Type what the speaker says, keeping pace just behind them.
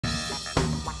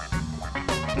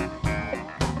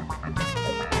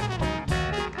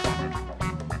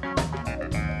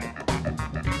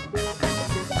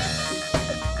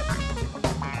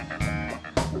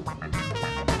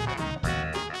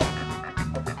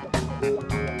Hi,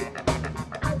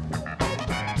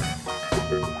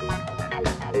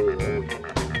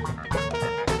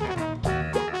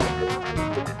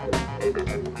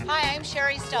 I'm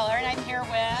Sherry Steller, and I'm here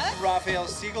with Raphael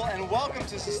Siegel, and welcome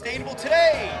to Sustainable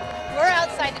Today. We're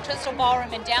outside the Crystal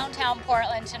Ballroom in downtown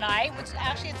Portland tonight, which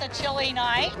actually it's a chilly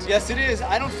night. Yes, it is.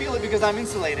 I don't feel it because I'm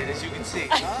insulated, as you can see.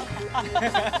 Huh?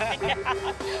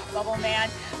 Yeah, bubble man.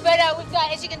 But we've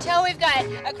got, as you can tell, we've got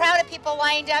a crowd of people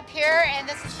lined up here, and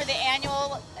this is for the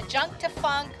annual Junk to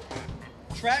Funk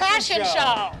Fashion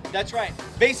Show. That's right.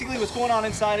 Basically, what's going on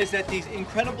inside is that these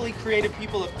incredibly creative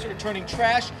people are turning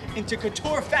trash into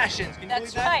couture fashions. Can you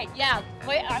That's believe that? right. Yeah.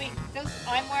 I mean,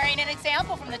 I'm wearing an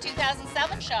example from the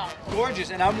 2007 show. Gorgeous.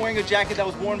 And I'm wearing a jacket that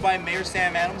was worn by Mayor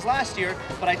Sam Adams last year,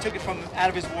 but I took it from out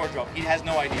of his wardrobe. He has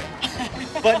no idea.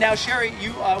 But now, Sherry,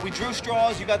 we drew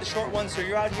straws. You got the short ones, so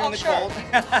you're out here in the cold.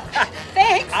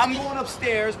 Thanks. I'm going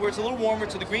upstairs where it's a little warmer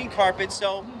to the green carpet,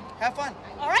 so have fun.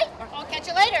 All right. I'll catch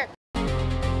you later.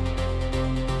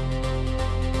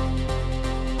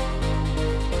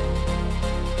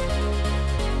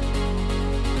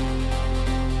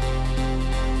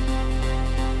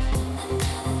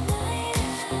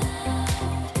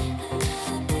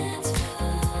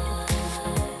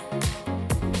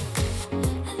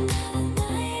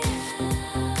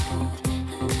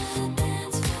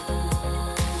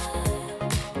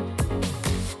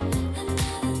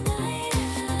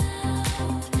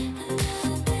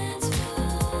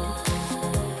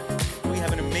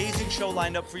 Show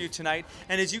lined up for you tonight,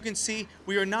 and as you can see,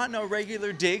 we are not in our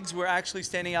regular digs. We're actually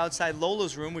standing outside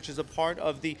Lola's room, which is a part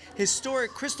of the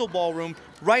historic Crystal Ballroom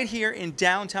right here in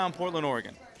downtown Portland,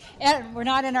 Oregon. And we're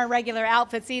not in our regular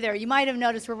outfits either. You might have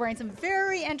noticed we're wearing some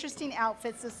very interesting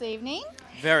outfits this evening.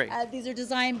 Very. These are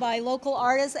designed by local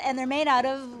artists, and they're made out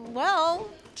of, well,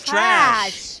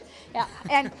 trash. Yeah,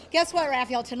 and guess what,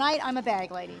 Raphael? Tonight I'm a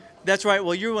bag lady. That's right.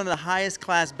 Well, you're one of the highest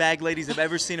class bag ladies I've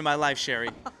ever seen in my life, Sherry.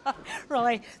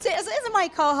 Really? So isn't my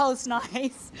co-host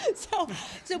nice? So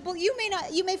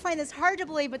you may find this hard to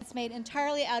believe, but it's made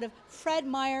entirely out of Fred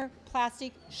Meyer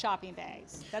plastic shopping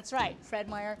bags. That's right, Fred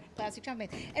Meyer plastic shopping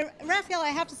bags. And Raphael, I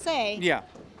have to say, yeah,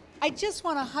 I just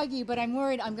want to hug you, but I'm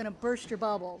worried I'm going to burst your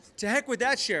bubbles. To heck with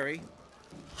that, Sherry.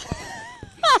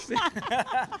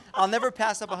 I'll never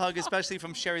pass up a hug, especially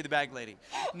from Sherry the Bag Lady.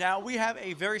 Now, we have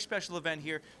a very special event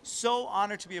here. So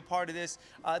honored to be a part of this.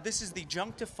 This is the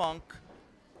Junk to Funk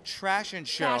Fashion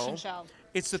Show. Fashion Show.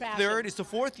 It's the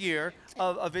fourth year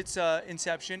of its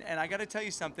inception, and I got to tell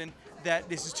you something, that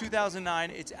this is 2009.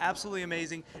 It's absolutely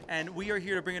amazing, and we are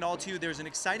here to bring it all to you. There's an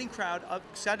excited crowd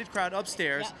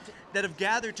upstairs that have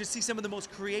gathered to see some of the most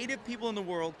creative people in the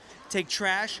world take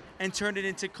trash and turn it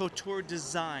into couture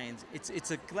designs.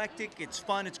 It's eclectic, it's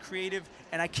fun, it's creative,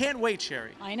 and I can't wait,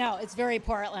 Sherry. I know, it's very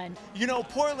Portland. You know,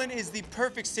 Portland is the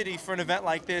perfect city for an event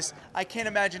like this. I can't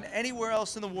imagine anywhere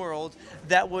else in the world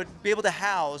that would be able to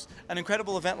house an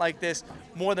incredible event like this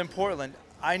more than Portland.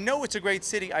 I know it's a great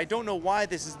city. I don't know why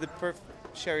this is the perfect.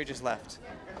 Sherry just left.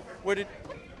 Where did?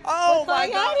 Oh my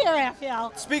God! Here,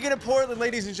 Raphael. Speaking of Portland,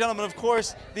 ladies and gentlemen, of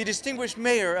course, the distinguished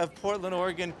mayor of Portland,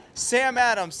 Oregon, Sam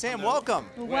Adams. Sam, welcome.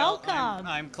 Welcome.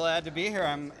 I'm glad to be here,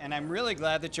 and I'm really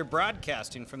glad that you're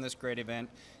broadcasting from this great event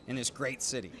in this great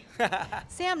city.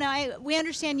 Sam, now we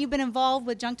understand you've been involved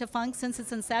with Junk to Funk since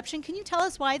its inception. Can you tell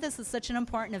us why this is such an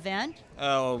important event?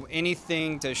 Oh,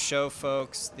 anything to show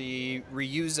folks the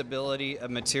reusability of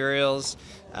materials.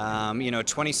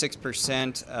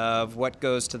 26% of what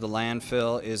goes to the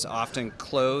landfill is often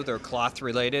cloth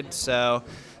related. So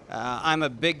I'm a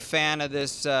big fan of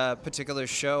this particular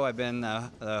show. I've been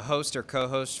the host or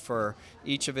co-host for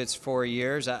each of its 4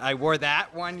 years. I wore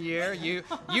that one year. You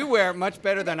wear it much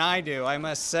better than I do, I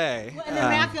must say. And then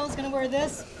Raphael's going to wear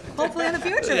this, hopefully in the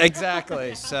future.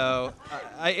 Exactly. So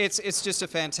it's just a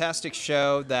fantastic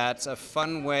show. That's a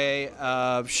fun way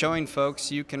of showing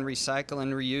folks you can recycle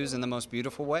and reuse in the most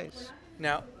beautiful ways.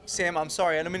 Now, Sam, I'm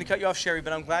sorry, I don't mean to cut you off, Sherry,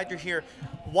 but I'm glad you're here.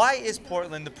 Why is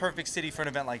Portland the perfect city for an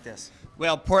event like this?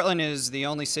 Well, Portland is the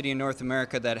only city in North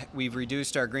America that we've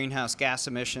reduced our greenhouse gas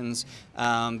emissions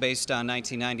based on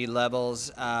 1990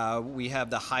 levels. We have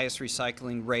the highest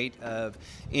recycling rate of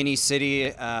any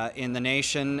city in the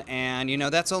nation, and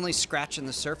that's only scratching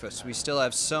the surface. We still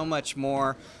have so much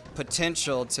more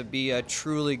potential to be a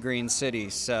truly green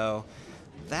city. So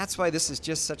that's why this is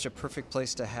just such a perfect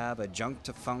place to have a Junk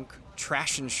to Funk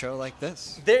trashin' show like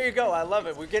this. There you go. I love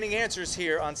it. We're getting answers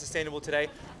here on Sustainable Today.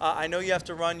 I know you have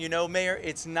to run. Mayor,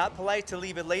 it's not polite to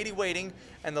leave a lady waiting,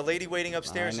 and the lady waiting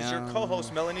upstairs is your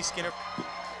co-host, Marjorie Skinner.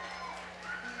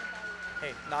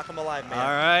 Hey, knock 'em alive, man.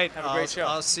 All right. Have a great show.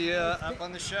 I'll see you up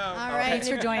on the show. All right. Thanks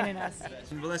for joining us.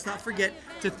 But let's not forget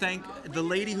to thank the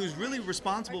lady who's really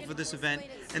responsible for this event,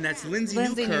 and that's Lindsay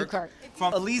Lindsay Newkirk Newkirk.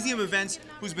 from Elysium Events,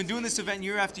 who's been doing this event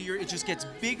year after year. It just gets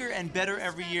bigger and better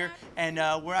every year, and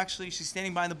she's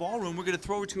standing by in the ballroom. We're going to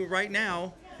throw her to her right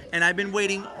now, and I've been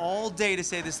waiting all day to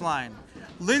say this line.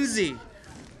 Lindsay,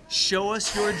 show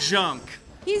us your junk.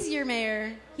 He's your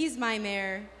mayor. He's my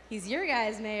mayor. He's your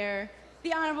guy's mayor.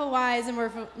 The honorable, wise, and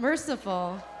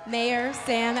merciful Mayor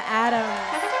Sam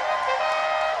Adams.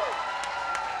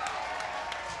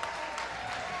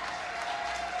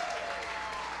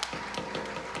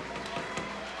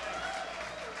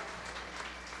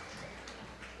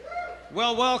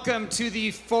 Well, welcome to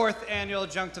the 4th annual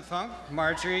Junk to Funk.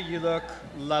 Marjorie, you look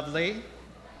lovely.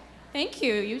 Thank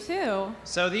you. You too.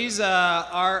 So these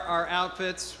our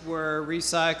outfits were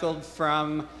recycled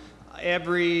from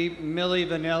every Milli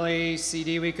Vanilli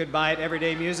CD we could buy at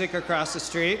Everyday Music across the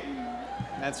street.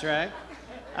 That's right.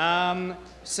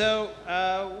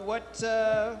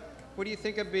 What do you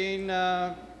think of being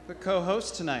the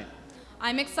co-host tonight?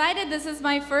 I'm excited. This is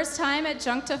my first time at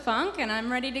Junk to Funk, and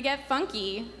I'm ready to get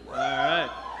funky. All right.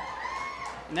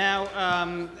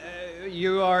 Now,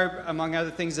 you are, among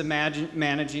other things, the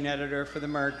managing editor for the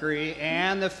Mercury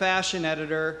and the fashion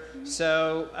editor.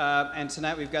 So, and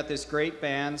tonight we've got this great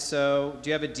band. So,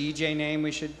 do you have a DJ name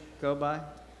we should go by?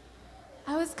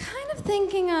 I was kind of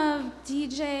thinking of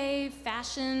DJ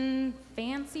Fashion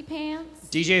Fancy Pants.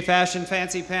 DJ Fashion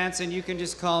Fancy Pants, and you can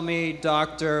just call me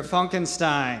Dr.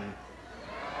 Funkenstein.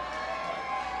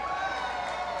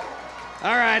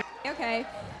 All right. Okay.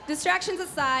 Distractions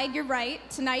aside, you're right.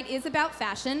 Tonight is about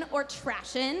fashion, or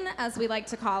trashin', as we like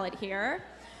to call it here.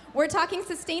 We're talking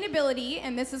sustainability,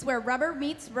 and this is where rubber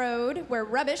meets road, where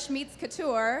rubbish meets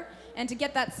couture. And to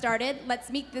get that started, let's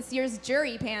meet this year's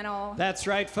jury panel. That's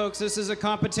right, folks. This is a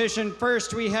competition.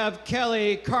 First, we have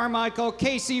Kelly Carmichael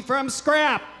Casey from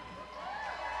Scrap.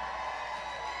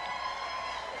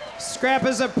 Scrap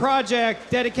is a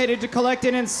project dedicated to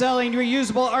collecting and selling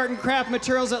reusable art and craft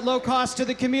materials at low cost to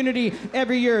the community.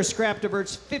 Every year, Scrap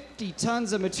diverts 50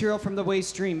 tons of material from the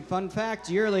waste stream. Fun fact,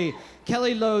 yearly,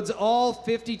 Kelly loads all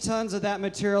 50 tons of that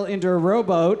material into a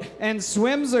rowboat and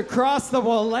swims across the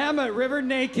Willamette River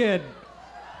naked.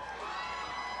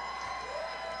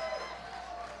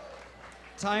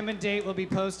 Time and date will be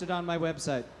posted on my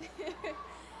website.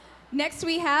 Next,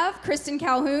 we have Kristen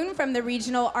Calhoun from the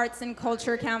Regional Arts and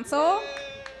Culture Council.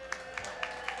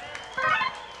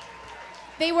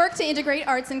 They work to integrate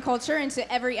arts and culture into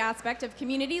every aspect of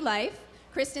community life.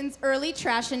 Kristen's early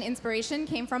trashin' inspiration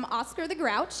came from Oscar the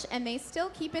Grouch, and they still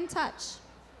keep in touch.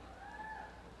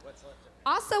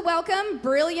 Also welcome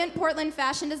brilliant Portland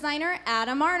fashion designer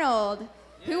Adam Arnold,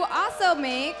 who also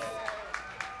makes...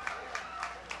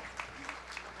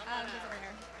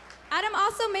 Adam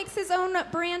also makes his own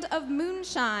brand of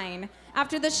moonshine.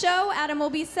 After the show, Adam will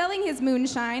be selling his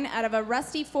moonshine out of a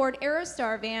rusty Ford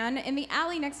Aerostar van in the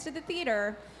alley next to the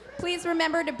theater. Please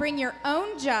remember to bring your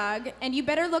own jug, and you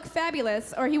better look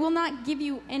fabulous, or he will not give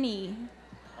you any.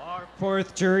 Our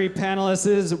 4th jury panelist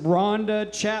is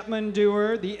Rhonda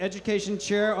Chapman-Dewar, the education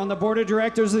chair on the board of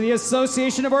directors of the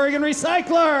Association of Oregon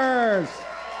Recyclers.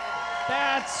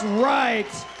 That's right.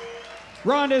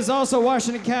 Rhonda is also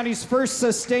Washington County's first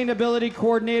sustainability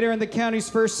coordinator and the county's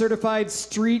first certified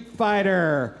street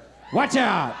fighter. Watch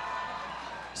out!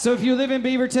 So if you live in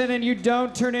Beaverton and you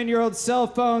don't turn in your old cell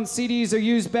phone, CDs, or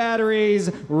used batteries,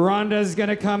 Rhonda's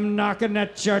gonna come knocking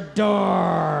at your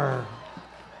door.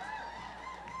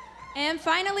 And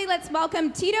finally, let's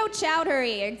welcome Tito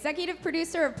Chowdhury, executive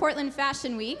producer of Portland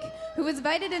Fashion Week, who was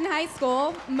invited in high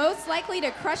school, most likely to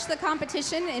crush the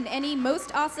competition in any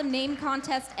most awesome name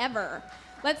contest ever.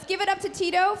 Let's give it up to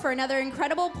Tito for another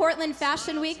incredible Portland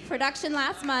Fashion Week production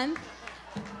last month.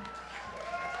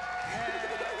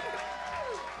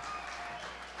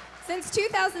 Since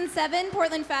 2007,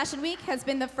 Portland Fashion Week has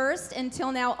been the first,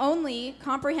 until now only,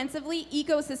 comprehensively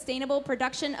eco-sustainable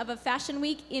production of a fashion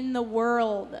week in the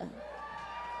world.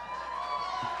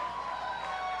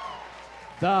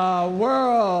 The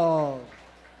world.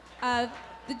 The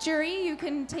jury, you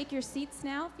can take your seats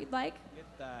now if you'd like. Get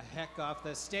the heck off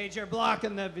the stage, you're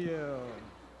blocking the view.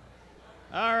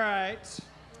 All right.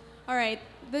 All right,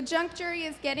 the junk jury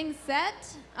is getting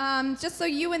set. Just so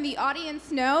you and the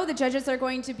audience know, the judges are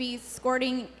going to be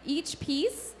scoring each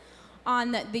piece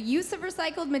on the use of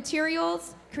recycled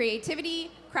materials, creativity,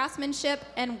 craftsmanship,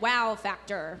 and wow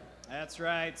factor. That's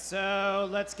right, so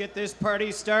let's get this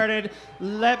party started.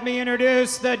 Let me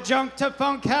introduce the Junk to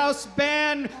Funk House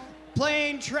Band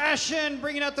playing Trashin',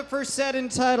 bringing out the first set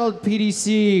entitled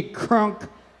PDC Crunk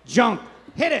Junk.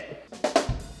 Hit it!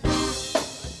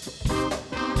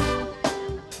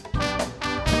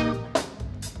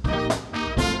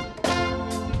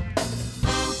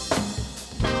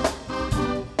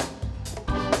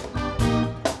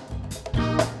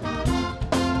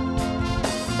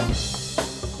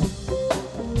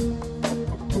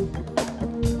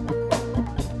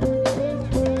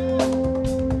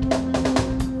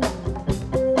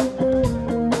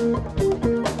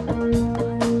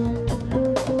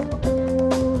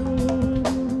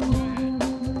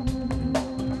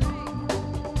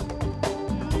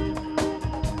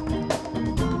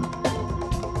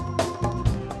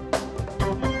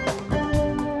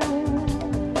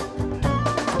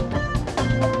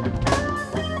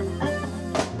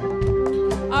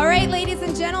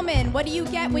 What do you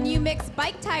get when you mix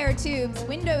bike tire tubes,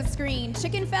 window screen,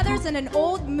 chicken feathers, and an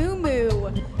old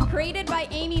moo-moo? Created by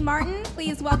Amy Martin,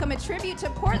 please welcome a tribute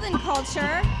to Portland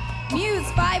culture, Muse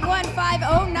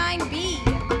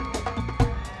 51509B.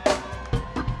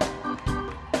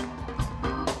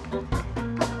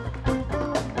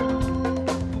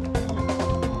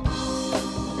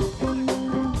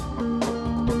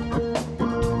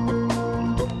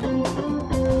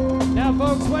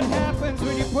 Folks, what happens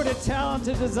when you put a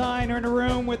talented designer in a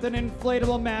room with an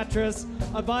inflatable mattress,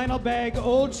 a vinyl bag,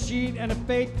 old sheet, and a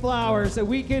fake flowers? A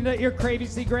weekend at your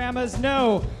crazy grandma's?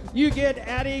 No, you get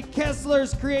Addie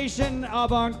Kessler's creation,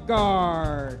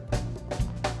 Avant-Garde.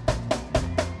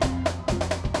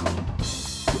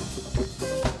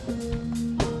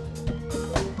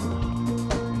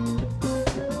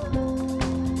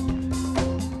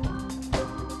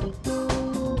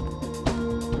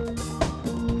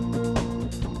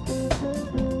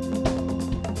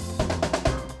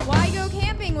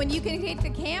 When you can take the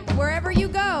camp wherever you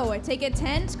go. Take a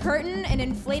tent, curtain, an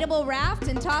inflatable raft,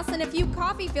 and toss in a few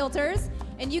coffee filters,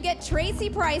 and you get Tracy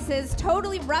Price's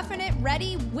Totally Roughin' It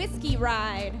Ready Whiskey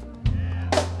Ride.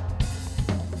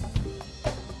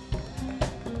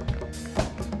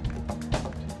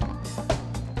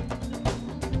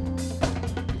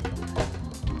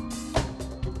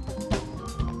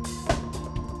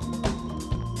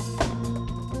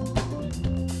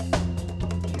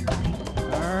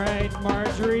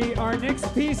 Marjorie, our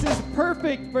next piece is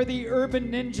perfect for the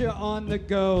urban ninja on the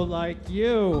go like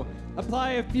you.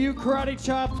 Apply a few karate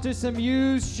chops to some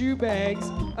used shoe bags,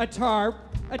 a tarp,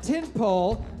 a tent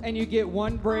pole, and you get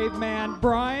one brave man,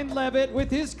 Brian Levitt,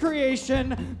 with his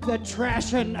creation, the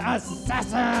Trashin'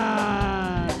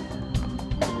 Assassin.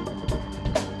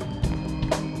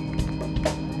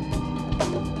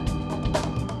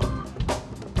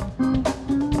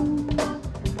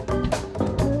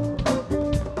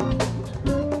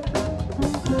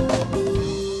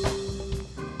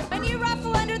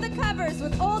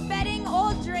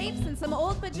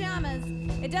 Pajamas.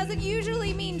 It doesn't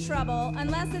usually mean trouble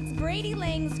unless it's Brady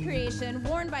Lang's creation,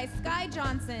 worn by Sky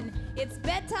Johnson. It's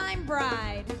Bedtime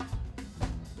Bride.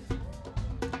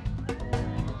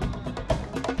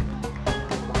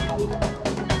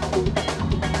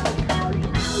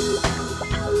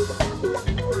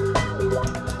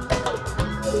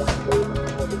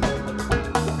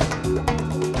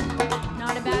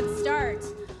 Not a bad start.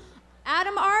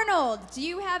 Adam Arnold, do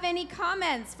you have any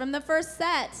comments from the first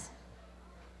set?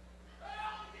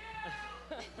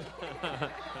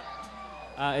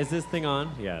 Is this thing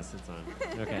on? Yes, it's on.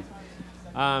 Okay.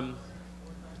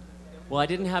 Well, I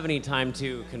didn't have any time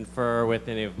to confer with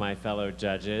any of my fellow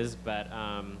judges, but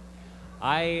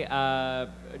I,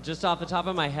 just off the top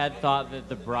of my head, thought that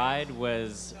the bride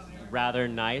was rather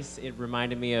nice. It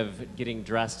reminded me of getting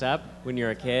dressed up when you're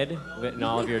a kid and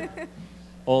all of your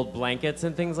old blankets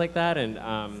and things like that. And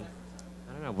I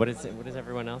don't know, what does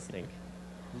everyone else think?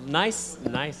 Nice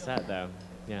set, though.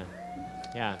 Yeah.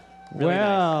 Yeah. Really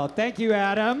well, nice. Thank you,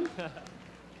 Adam.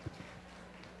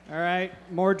 All right,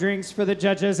 more drinks for the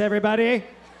judges, everybody.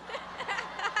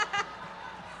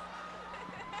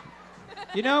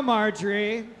 You know,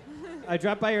 Marjorie, I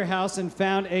dropped by your house and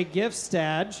found a gift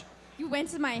stash. You went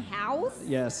to my house?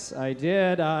 Yes, I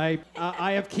did. I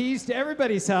have keys to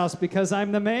everybody's house because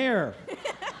I'm the mayor.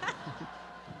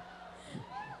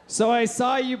 So I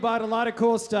saw you bought a lot of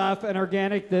cool stuff, an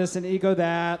organic this and eco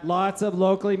that, lots of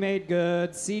locally made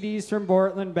goods, CDs from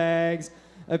Portland bags,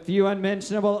 a few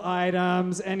unmentionable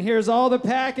items, and here's all the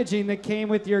packaging that came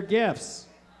with your gifts.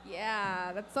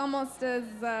 Yeah, that's almost as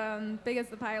big as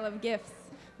the pile of gifts.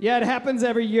 Yeah, it happens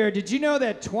every year. Did you know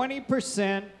that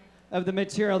 20% of the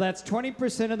material, that's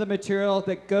 20% of the material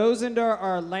that goes into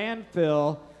our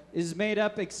landfill is made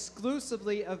up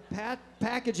exclusively of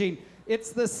packaging?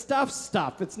 It's the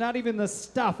stuff. It's not even the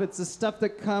stuff. It's the stuff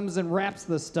that comes and wraps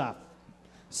the stuff.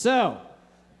 So,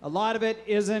 a lot of it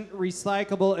isn't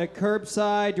recyclable at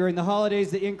curbside. During the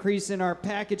holidays, the increase in our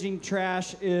packaging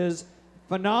trash is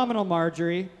phenomenal,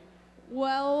 Marjorie.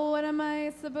 Well, what am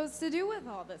I supposed to do with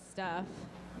all this stuff?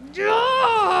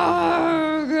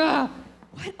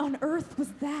 What on earth was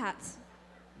that?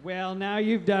 Well, now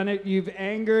you've done it. You've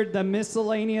angered the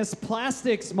miscellaneous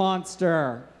plastics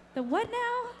monster. The what now?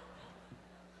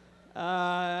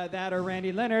 That or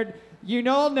Randy Leonard. You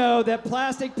all know that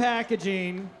plastic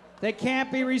packaging that can't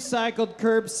be recycled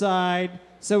curbside,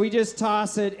 so we just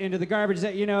toss it into the garbage.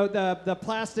 You know, the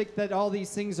plastic that all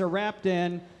these things are wrapped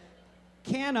in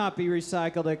cannot be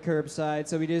recycled at curbside,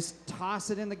 so we just toss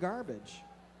it in the garbage.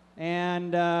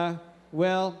 And,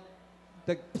 well,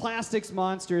 the plastics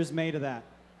monster is made of that.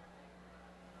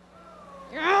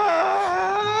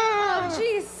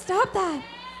 stop that.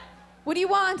 What do you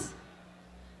want?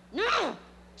 No!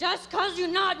 Just because you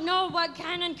not know what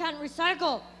can and can't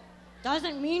recycle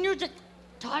doesn't mean you just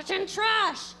toss in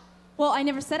trash. Well, I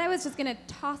never said I was just gonna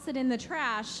toss it in the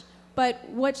trash, but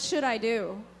what should I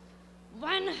do?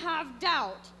 When have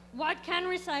doubt what can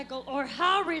recycle or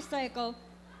how recycle,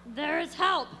 there is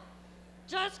help.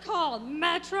 Just call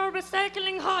Metro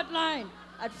Recycling Hotline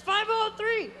at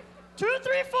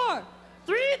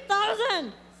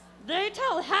 503-234-3000. They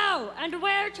tell how and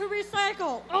where to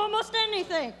recycle almost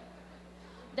anything.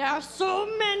 There are so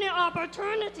many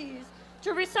opportunities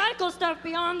to recycle stuff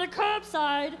beyond the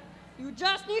curbside. You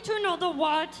just need to know the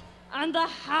what and the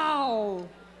how.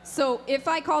 So if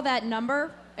I call that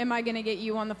number, am I gonna get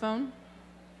you on the phone?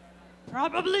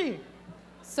 Probably.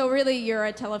 So really, you're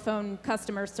a telephone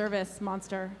customer service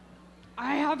monster.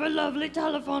 I have a lovely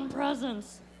telephone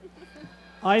presence.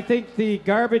 I think the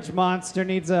garbage monster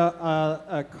needs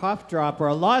a cough drop or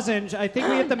a lozenge. I think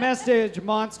we hit the message,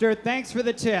 monster. Thanks for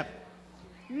the tip.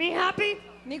 Me happy?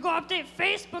 Me go update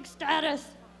Facebook status.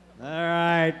 All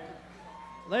right.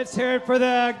 Let's hear it for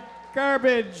the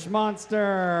garbage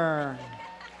monster.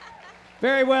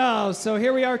 Very well. So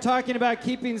here we are talking about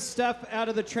keeping stuff out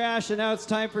of the trash, and now it's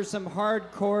time for some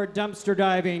hardcore dumpster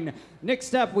diving.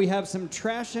 Next up, we have some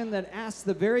trashin' that asks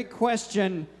the very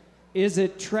question, is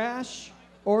it trash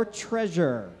or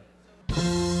treasure?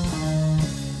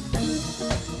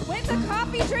 With a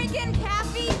coffee drinking,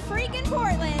 caffeine freak in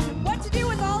Portland, what to do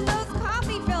with all those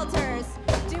coffee filters?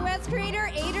 Do as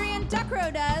creator Adrian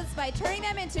Duckrow does by turning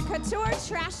them into couture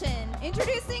trashin'.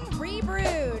 Introducing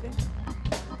Rebrewed.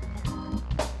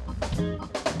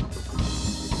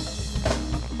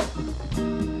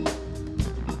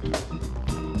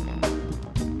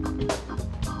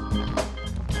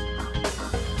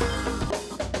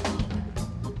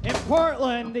 In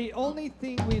Portland, the only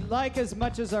thing we like as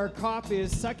much as our coffee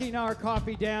is sucking our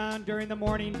coffee down during the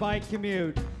morning bike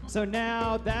commute. So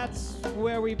now that's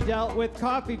where we've dealt with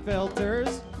coffee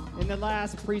filters in the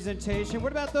last presentation.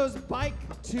 What about those bike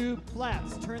tube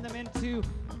flats? Turn them into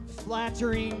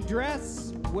flattering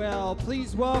dress? Well,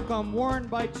 please welcome, worn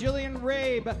by Jillian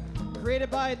Rabe, created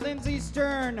by Lindsay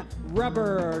Stern,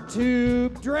 rubber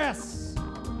tube dress.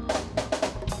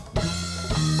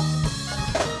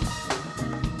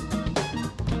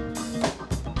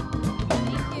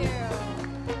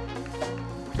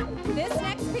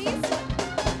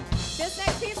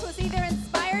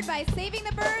 By saving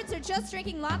the birds or just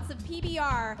drinking lots of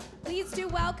PBR. Please do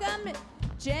welcome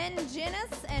Jen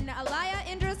Ginnis and Alaya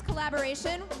Indra's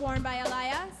collaboration, worn by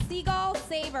Alaya, Seagull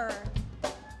Saver.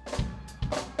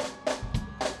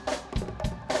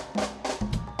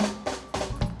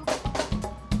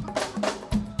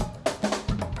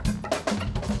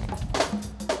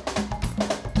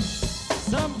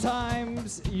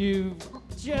 Sometimes you've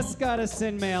just got to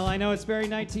send mail. I know it's very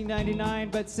 1999,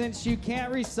 but since you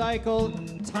can't recycle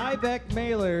Tyvek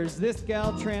mailers, this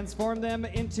gal transformed them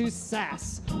into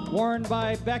sass. Worn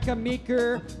by Becca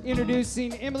Meeker,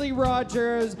 introducing Emily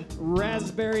Rogers,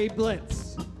 Raspberry Blitz.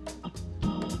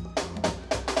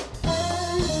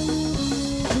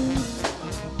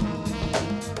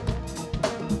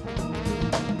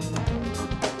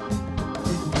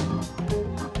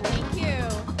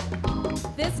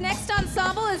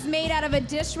 Is made out of a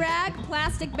dish rag,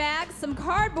 plastic bags, some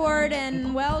cardboard,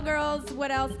 and, well, girls,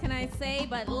 what else can I say?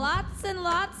 But lots and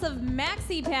lots of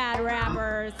maxi pad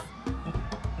wrappers.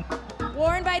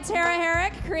 Worn by Tara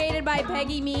Herrick, created by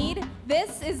Peggy Mead,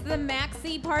 this is the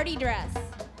maxi party dress.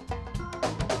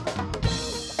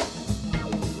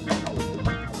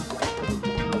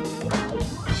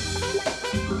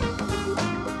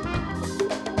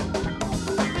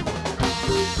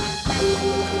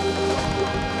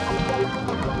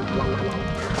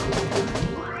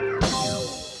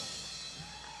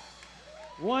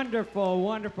 Wonderful,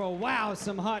 wonderful. Wow,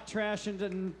 some hot trash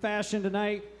and fashion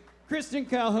tonight. Kristen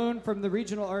Calhoun from the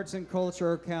Regional Arts and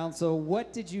Culture Council.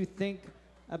 What did you think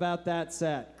about that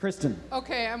set? Kristen.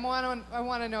 Okay, I want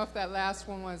to know if that last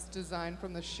one was designed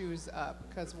from the shoes up,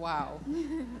 because wow.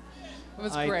 It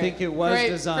was great. I think it was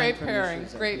designed from pairing, the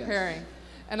shoes up. Great Yes. pairing.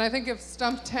 And I think if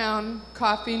Stumptown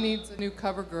Coffee needs a new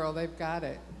cover girl, they've got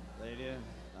it. They do.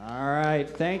 All right,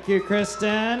 thank you,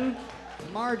 Kristen.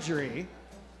 Marjorie,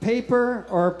 paper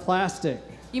or plastic?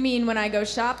 You mean when I go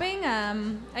shopping?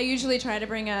 I usually try to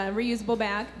bring a reusable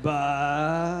bag.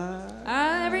 But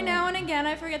Every now and again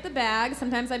I forget the bag.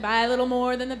 Sometimes I buy a little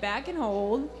more than the bag can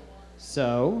hold.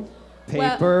 So,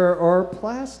 paper or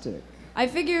plastic? I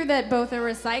figure that both are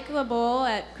recyclable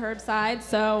at curbside,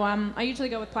 so I usually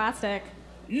go with plastic.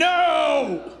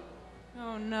 No!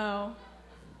 Oh no.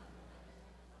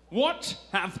 What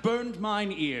hath burned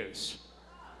mine ears?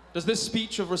 Does this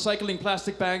speech of recycling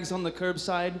plastic bags on the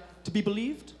curbside to be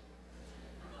believed?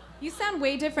 You sound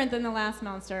way different than the last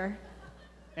monster.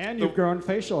 And you've grown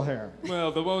facial hair.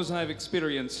 Well, the woes I've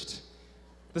experienced,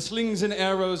 the slings and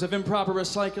arrows of improper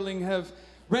recycling have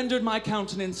rendered my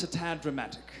countenance a tad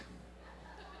dramatic.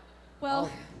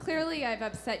 Well, clearly I've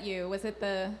upset you. Was it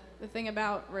the thing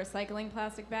about recycling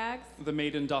plastic bags? The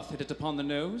maiden doth hit it upon the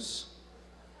nose.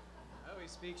 Oh, he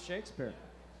speaks Shakespeare.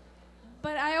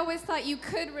 But I always thought you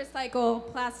could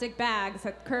recycle plastic bags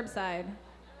at curbside.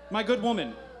 My good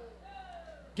woman,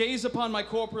 gaze upon my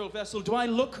corporeal vessel. Do I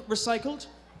look recycled?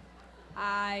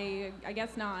 I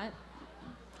guess not.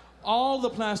 All the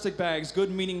plastic bags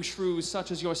good-meaning shrews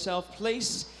such as yourself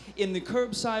place in the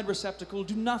curbside receptacle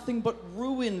do nothing but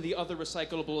ruin the other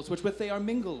recyclables with which they are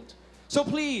mingled. So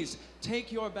please,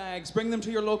 take your bags, bring them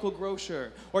to your local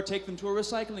grocer, or take them to a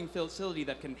recycling facility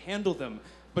that can handle them,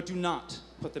 but do not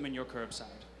put them in your curbside.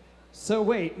 So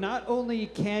wait, not only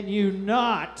can you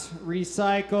not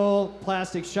recycle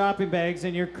plastic shopping bags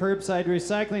in your curbside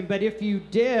recycling, but if you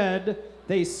did,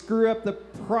 they screw up the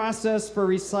process for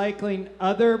recycling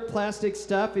other plastic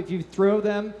stuff if you throw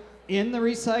them in the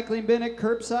recycling bin at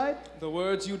curbside? The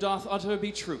words you doth utter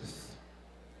be truth.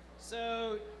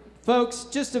 So, folks,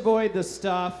 just avoid the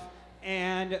stuff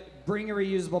and bring a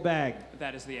reusable bag.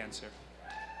 That is the answer.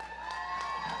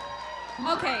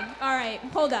 Okay, all right,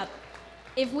 hold up.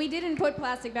 If we didn't put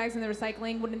plastic bags in the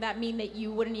recycling, wouldn't that mean that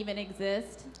you wouldn't even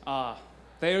exist? Ah,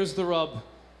 there's the rub.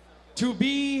 To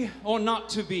be or not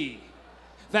to be?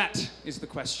 That is the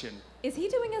question. Is he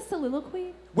doing a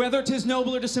soliloquy? Whether 'tis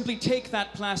nobler to simply take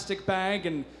that plastic bag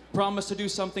and promise to do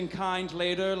something kind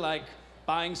later, like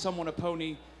buying someone a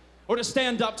pony, or to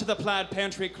stand up to the plaid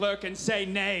pantry clerk and say,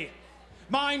 nay,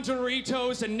 mine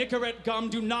Doritos and Nicorette gum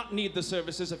do not need the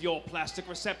services of your plastic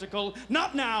receptacle.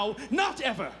 Not now, not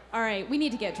ever. All right, we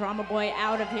need to get Drama Boy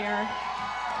out of here.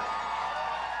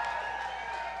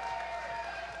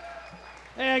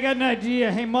 Hey, I got an idea.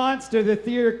 Hey, Monster, the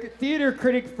theater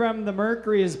critic from the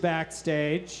Mercury is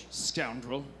backstage.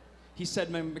 Scoundrel. He said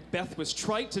my Macbeth was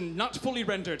trite and not fully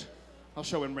rendered. I'll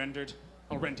show him rendered.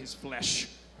 I'll rend his flesh.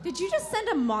 Did you just send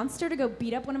a monster to go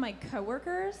beat up one of my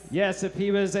coworkers? Yes, if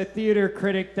he was a theater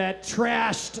critic that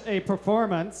trashed a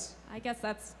performance. I guess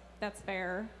that's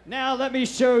fair. Now let me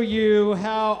show you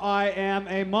how I am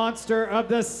a monster of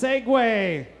the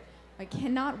Segway. I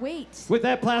cannot wait. With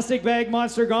that plastic bag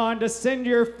monster gone to send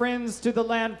your friends to the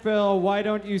landfill, why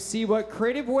don't you see what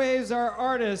creative ways our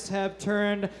artists have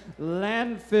turned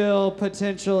landfill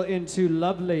potential into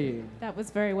lovely? That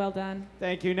was very well done.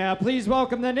 Thank you. Now please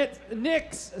welcome the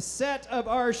next set of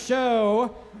our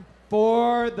show,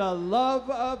 For the Love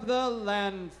of the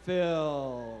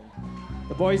Landfill.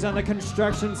 The boys on the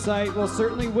construction site will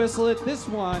certainly whistle at this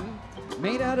one.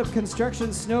 Made out of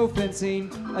construction snow fencing,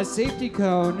 a safety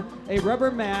cone, a rubber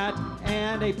mat,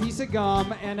 and a piece of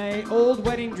gum, and an old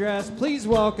wedding dress. Please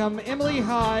welcome Emily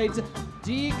Hyde's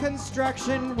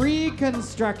Deconstruction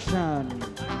Reconstruction.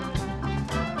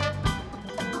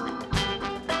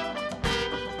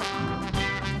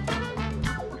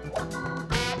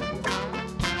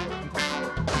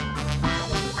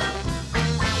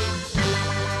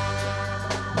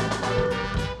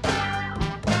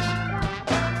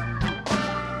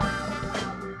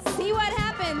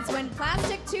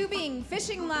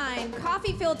 Fishing line,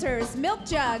 coffee filters, milk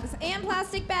jugs, and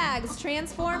plastic bags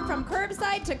transform from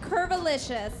curbside to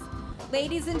curvilicious.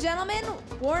 Ladies and gentlemen,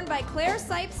 worn by Claire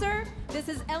Sipser, this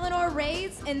is Eleanor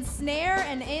Ray's Ensnare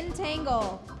and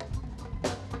Entangle.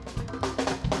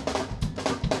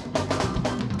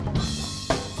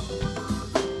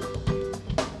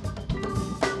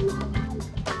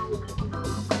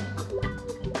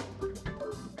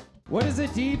 What is a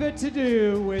diva to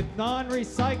do with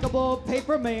non-recyclable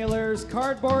paper mailers,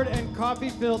 cardboard, and coffee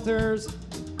filters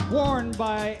worn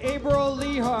by April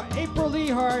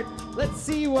Leahart? Let's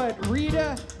see what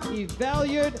Rita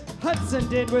Evaluate Hudson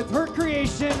did with her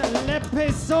creation, Le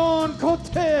Paison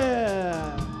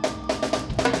Couture.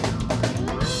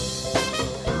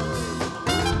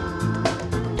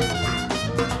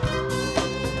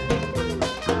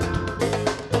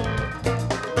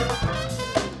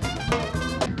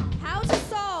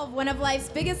 One of life's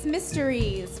biggest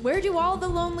mysteries. Where do all the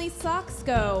lonely socks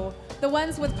go? The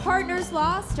ones with partners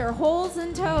lost or holes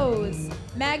in toes.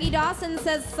 Maggie Dawson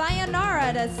says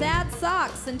sayonara to sad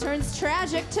socks and turns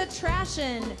tragic to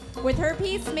trashin'. With her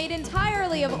piece made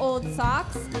entirely of old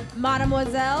socks,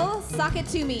 Mademoiselle, sock it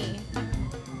to me.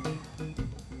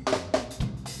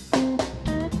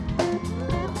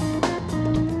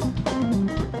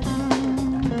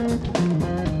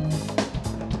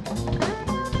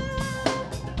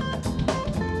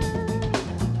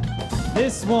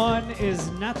 one is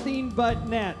nothing but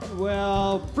net.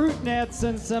 Well, fruit nets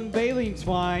and some baling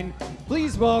twine.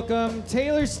 Please welcome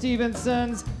Taylor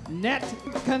Stevenson's Net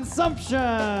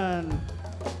Consumption.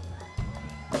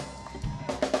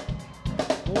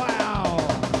 Wow.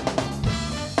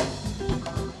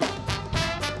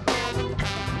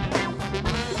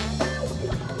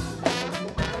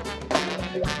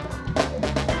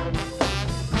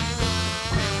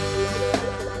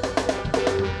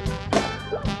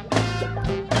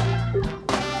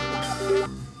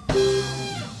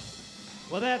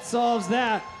 Well, that solves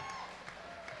that.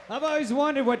 I've always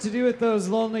wondered what to do with those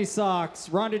lonely socks.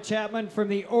 Rhonda Chapman from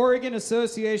the Oregon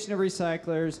Association of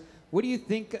Recyclers. What do you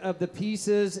think of the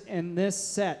pieces in this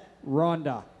set,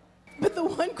 Rhonda? But the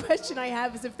one question I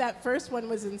have is if that first one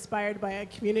was inspired by a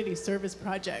community service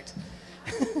project.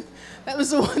 That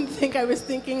was the one thing I was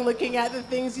thinking, looking at the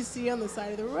things you see on the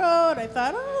side of the road. I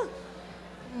thought, oh,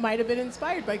 might have been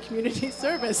inspired by community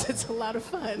service. It's a lot of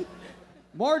fun.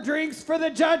 More drinks for the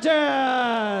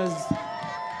judges!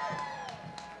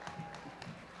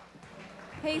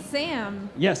 Hey, Sam.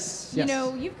 Yes, You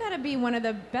know, you've got to be one of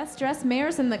the best dressed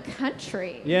mayors in the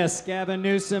country. Yes, Gavin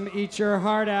Newsom, eat your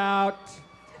heart out.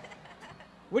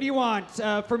 What do you want?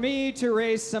 For me to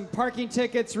raise some parking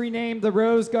tickets, rename the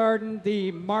Rose Garden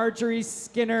the Marjorie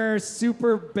Skinner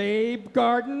Super Babe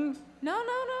Garden? No.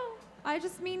 I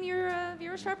just mean you're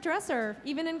a sharp dresser,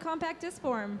 even in compact disc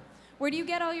form. Where do you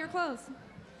get all your clothes?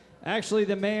 Actually,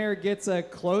 the mayor gets a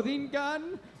clothing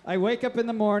gun. I wake up in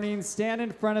the morning, stand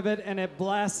in front of it, and it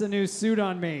blasts a new suit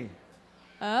on me.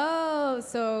 Oh,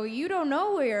 so you don't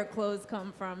know where your clothes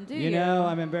come from, do you? You know,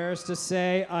 I'm embarrassed to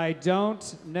say I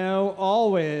don't know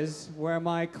always where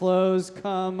my clothes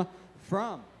come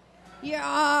from.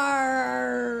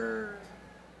 Yar.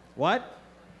 What?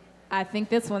 I think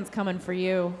this one's coming for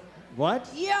you. What?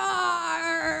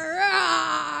 Yar.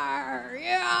 Yar.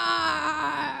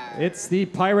 Yar. It's the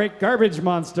pirate garbage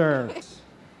monster.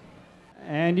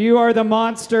 And you are the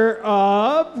monster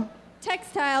of?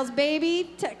 Textiles,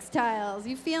 baby, textiles.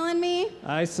 You feeling me?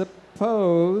 I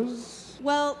suppose.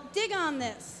 Well, dig on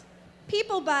this.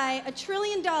 People buy $1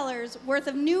 trillion worth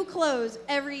of new clothes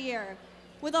every year.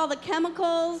 With all the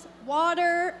chemicals,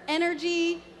 water,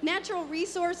 energy, natural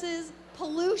resources,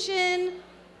 pollution,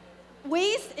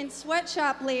 waste, and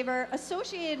sweatshop labor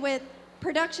associated with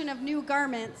production of new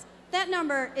garments, that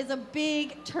number is a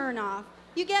big turnoff.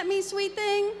 You get me, sweet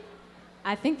thing?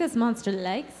 I think this monster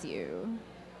likes you.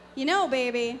 You know,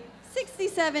 baby,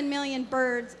 67 million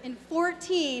birds and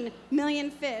 14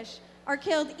 million fish are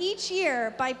killed each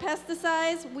year by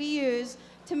pesticides we use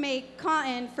to make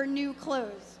cotton for new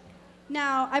clothes.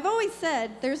 Now, I've always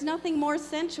said there's nothing more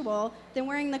sensual than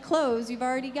wearing the clothes you've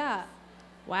already got.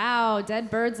 Wow, dead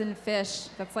birds and fish.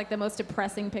 That's like the most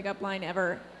depressing pickup line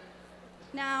ever.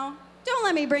 Now, don't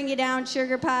let me bring you down,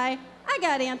 sugar pie. I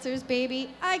got answers, baby.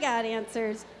 I got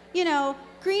answers. You know,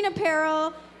 green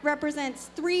apparel represents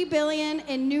 $3 billion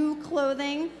in new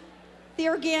clothing. The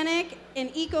organic and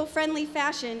eco-friendly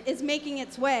fashion is making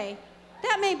its way.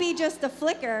 That may be just a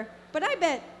flicker, but I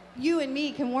bet you and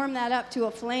me can warm that up to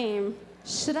a flame.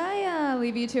 Should I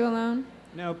leave you two alone?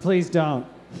 No, please don't.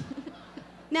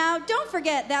 Now, don't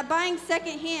forget that buying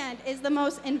secondhand is the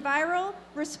most environmentally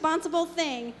responsible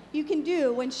thing you can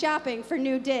do when shopping for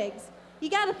new digs. You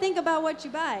gotta think about what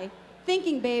you buy.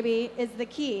 Thinking, baby, is the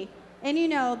key. And you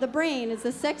know, the brain is the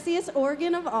sexiest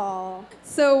organ of all.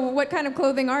 So what kind of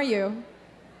clothing are you?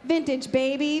 Vintage,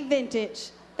 baby, vintage.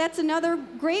 That's another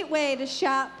great way to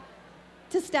shop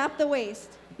to stop the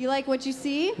waste. You like what you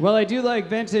see? Well, I do like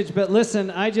vintage, but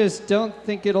listen, I just don't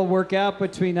think it'll work out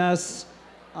between us.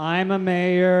 I'm a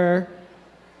mayor,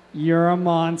 you're a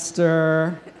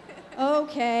monster.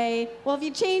 Okay, well, if you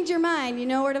change your mind, you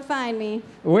know where to find me.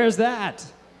 Where's that?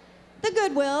 The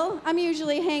Goodwill. I'm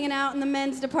usually hanging out in the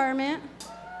men's department.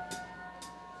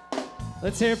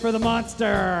 Let's hear it for the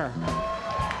monster.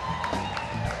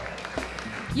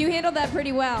 You handled that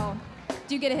pretty well.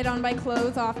 Do you get hit on by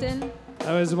clothes often?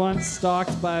 I was once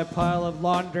stalked by a pile of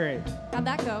laundry. How'd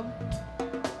that go?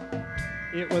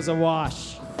 It was a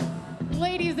wash.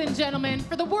 Ladies and gentlemen,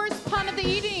 for the worst pun of the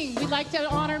evening, we'd like to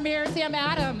honor Mayor Sam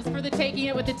Adams for the Taking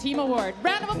It with the Team Award.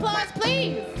 Round of applause,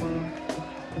 please.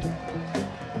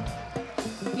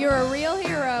 You're a real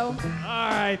hero. All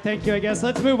right, thank you, I guess.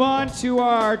 Let's move on to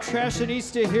our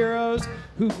Trashionista heroes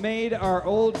who've made our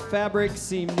old fabric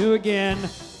seem new again.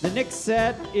 The next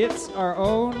set, it's our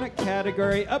own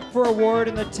category up for award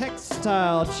in the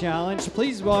Textile Challenge.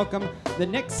 Please welcome the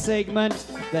next segment,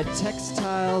 the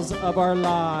Textiles of Our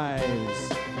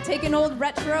Lives. Take an old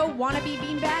retro wannabe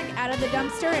beanbag out of the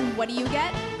dumpster, and what do you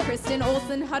get? Kristen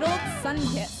Olsen huddled sun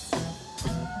kiss.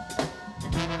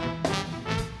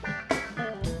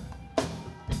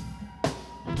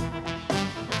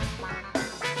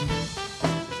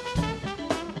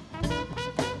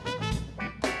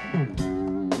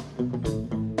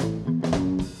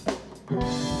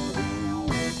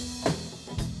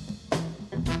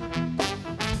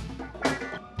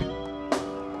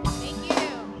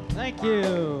 Thank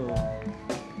you.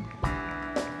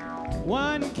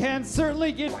 One can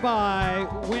certainly get by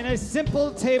when a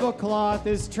simple tablecloth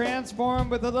is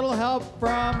transformed with a little help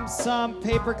from some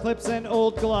paper clips and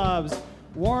old gloves.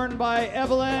 Worn by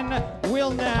Evelyn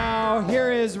Will Now. Here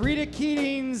is Rita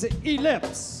Keating's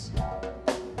Ellipse.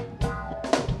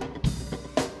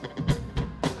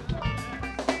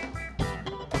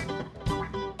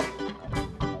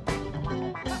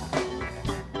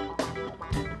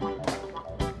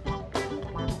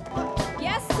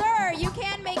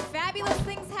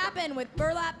 With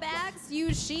burlap bags,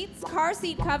 used sheets, car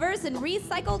seat covers, and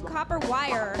recycled copper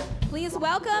wire. Please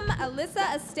welcome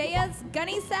Alyssa Estea's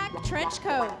gunny sack trench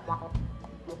coat.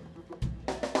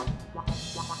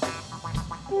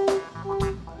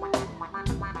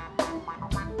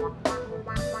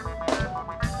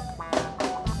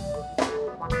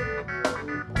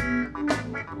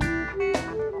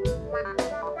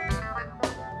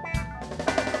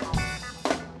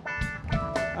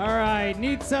 All right,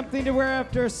 need something to wear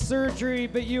after surgery,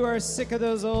 but you are sick of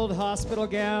those old hospital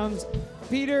gowns.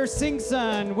 Peter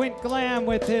Singson went glam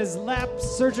with his lap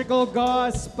surgical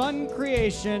gauze spun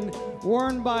creation,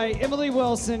 worn by Emily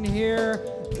Wilson here.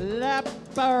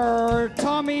 Lapper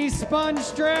Tommy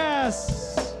sponge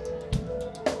dress.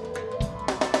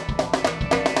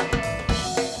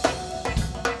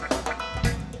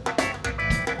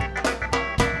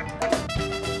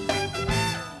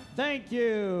 Thank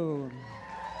you.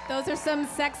 Those are some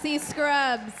sexy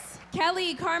scrubs.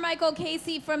 Kelly Carmichael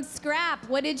Casey from Scrap,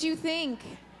 what did you think?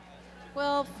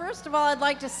 Well, first of all, I'd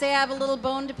like to say I have a little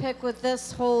bone to pick with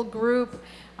this whole group.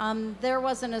 There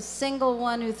wasn't a single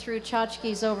one who threw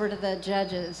tchotchkes over to the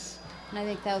judges, and I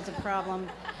think that was a problem.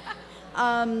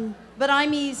 But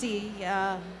I'm easy.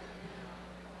 I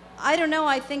don't know,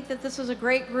 I think that this was a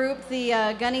great group. The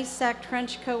gunny sack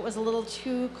trench coat was a little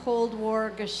too Cold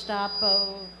War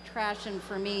Gestapo trashing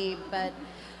for me, but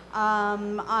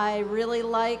I really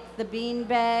like the bean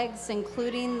bags,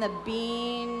 including the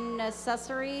bean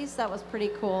accessories. That was pretty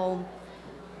cool.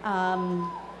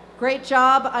 Great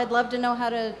job. I'd love to know how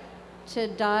to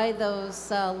dye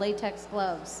those latex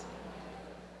gloves.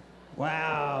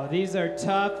 Wow, these are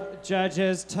tough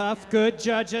judges, tough, good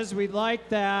judges. We like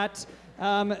that.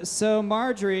 So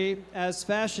Marjorie, as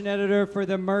fashion editor for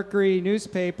the Mercury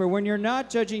newspaper, when you're not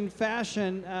judging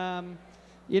fashion,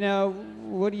 you know,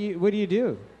 what do you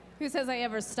do? Who says I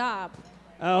ever stop?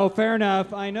 Oh, fair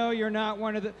enough. I know you're not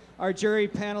one of our jury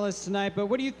panelists tonight, but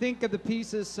what do you think of the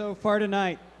pieces so far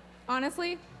tonight?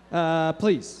 Honestly?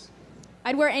 Please.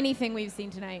 I'd wear anything we've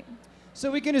seen tonight. So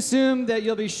we can assume that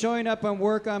you'll be showing up on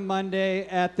work on Monday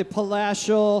at the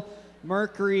Palatial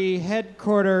Mercury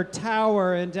headquarter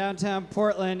tower in downtown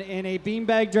Portland in a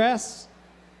beanbag dress?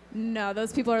 No,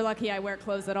 those people are lucky I wear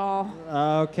clothes at all.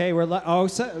 Okay,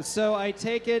 so I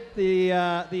take it the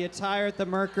attire at the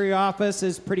Mercury office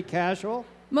is pretty casual?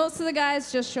 Most of the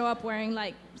guys just show up wearing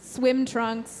like swim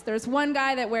trunks. There's one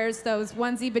guy that wears those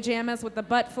onesie pajamas with the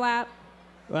butt flap.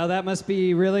 Well, that must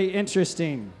be really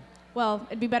interesting. Well,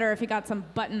 it'd be better if he got some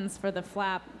buttons for the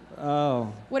flap.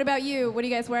 Oh. What about you? What do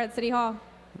you guys wear at City Hall?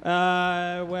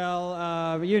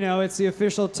 You know, it's the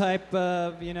official type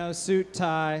of, suit,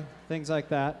 tie, things like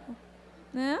that.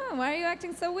 No, why are you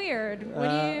acting so weird?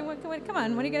 Come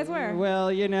on, what do you guys wear?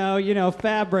 Well, you know,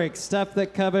 fabric, stuff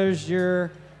that covers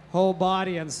your whole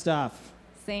body and stuff.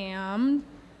 Sam.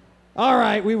 All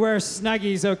right, we wear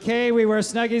Snuggies, okay? We wear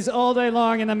Snuggies all day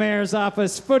long in the mayor's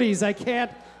office. Footies, I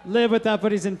can't live without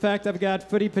footies. In fact, I've got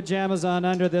footy pajamas on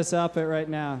under this outfit right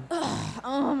now.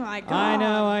 Oh my God.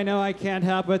 I know, I can't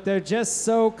help it. They're just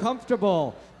so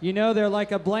comfortable. You know, they're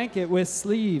like a blanket with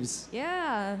sleeves.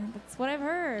 Yeah, that's what I've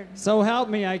heard. So help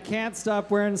me, I can't stop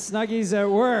wearing Snuggies at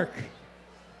work.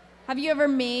 Have you ever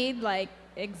made like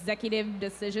executive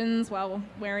decisions while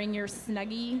wearing your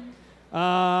Snuggie?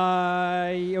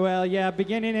 Well, yeah,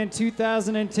 beginning in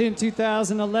 2010,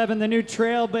 2011, the new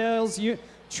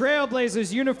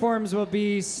Trailblazers uniforms will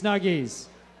be Snuggies.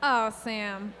 Oh,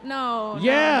 Sam, no.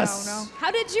 Yes. No.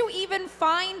 How did you even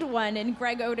find one in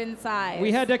Greg Oden size?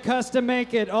 We had to custom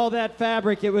make it, all that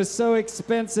fabric. It was so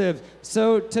expensive.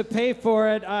 So to pay for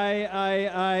it,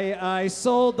 I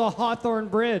sold the Hawthorne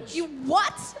Bridge. You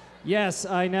what? Yes,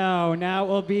 I know. Now it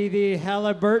will be the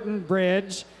Halliburton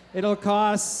Bridge. It'll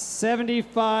cost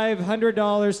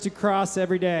 $7,500 to cross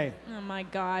every day. Oh my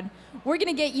God. We're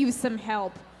gonna get you some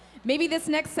help. Maybe this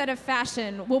next set of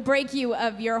fashion will break you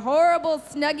of your horrible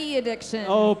Snuggie addiction.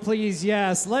 Oh, please,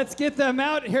 yes. Let's get them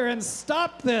out here and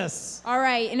stop this. All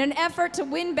right, in an effort to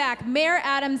win back Mayor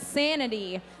Adams'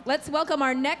 sanity, let's welcome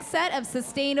our next set of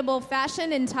sustainable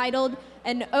fashion entitled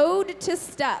An Ode to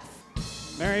Stuff.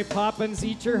 Mary Poppins,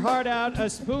 eat your heart out. A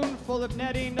spoonful of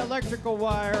netting, electrical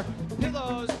wire,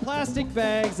 pillows, plastic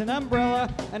bags, an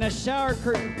umbrella, and a shower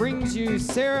curtain brings you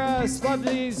Sarah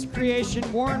Slubby's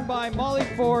creation worn by Molly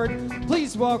Ford.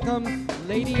 Please welcome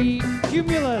Lady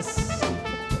Cumulus.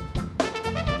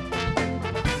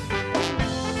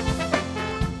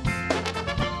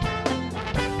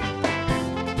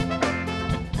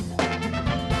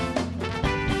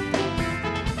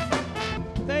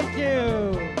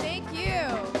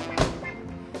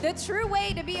 The true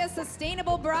way to be a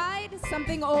sustainable bride,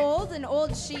 something old, an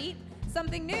old sheet,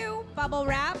 something new, bubble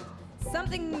wrap,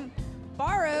 something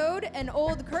borrowed, an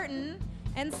old curtain,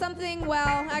 and something,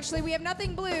 well, actually we have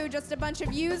nothing blue, just a bunch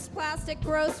of used plastic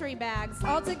grocery bags.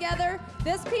 Altogether,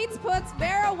 this piece puts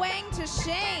Vera Wang to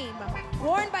shame.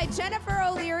 Worn by Jennifer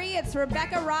O'Leary, it's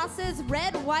Rebecca Ross's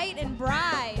Red, White, and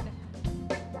Bride.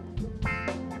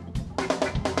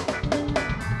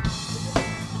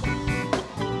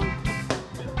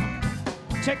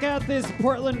 Check out this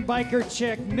Portland biker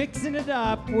chick mixing it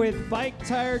up with bike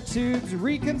tire tubes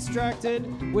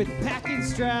reconstructed with packing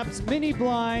straps, mini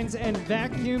blinds, and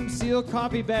vacuum seal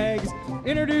coffee bags.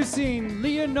 Introducing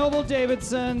Leah Noble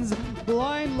Davidson's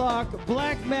Blind Lock,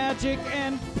 Black Magic,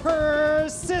 and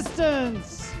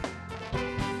Persistence.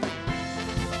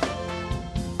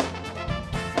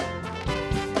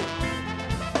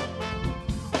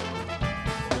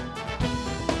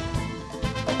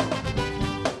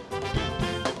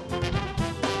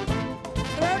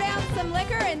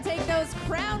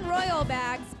 Crown Royal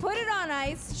bags, put it on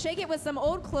ice, shake it with some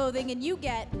old clothing, and you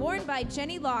get, worn by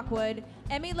Jenny Lockwood,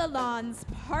 Emmy Lalonde's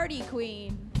Party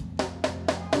Queen.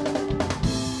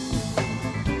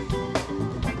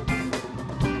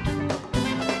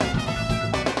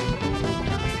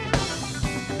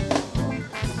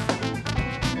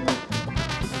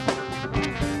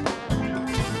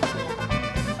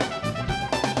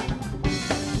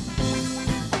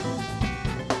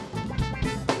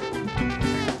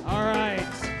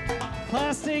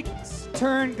 Plastics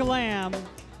turn glam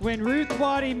when Ruth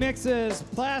Waddy mixes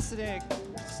plastic,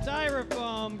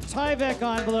 styrofoam, Tyvek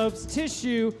envelopes,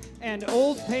 tissue, and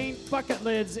old paint bucket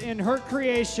lids in her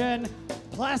creation,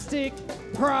 Plastic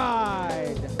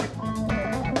Pride.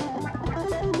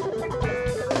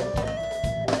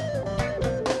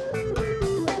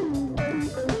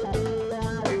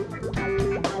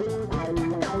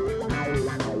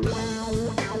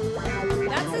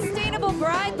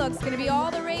 Look's gonna be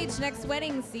all the rage next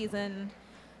wedding season.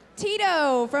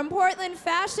 Tito from Portland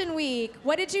Fashion Week,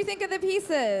 what did you think of the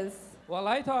pieces? Well,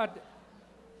 I thought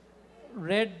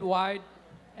Red, White,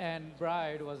 and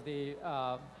Bride was the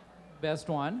best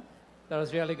one. That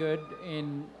was really good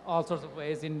in all sorts of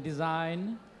ways, in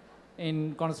design,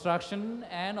 in construction,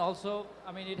 and also,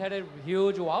 I mean, it had a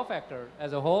huge wow factor.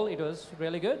 As a whole, it was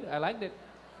really good. I liked it.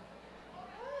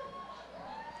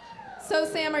 So,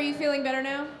 Sam, are you feeling better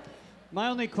now? My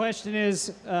only question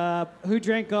is, who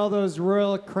drank all those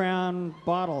Royal Crown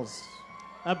bottles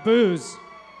of booze?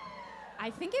 I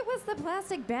think it was the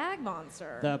plastic bag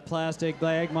monster. The plastic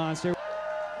bag monster.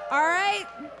 All right,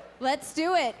 let's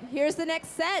do it. Here's the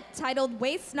next set, titled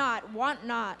Waste Not, Want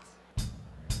Not.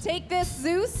 Take this,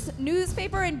 Zeus.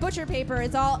 Newspaper and butcher paper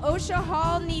is all OSHA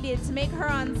Hall needed to make her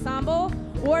ensemble.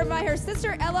 Worn by her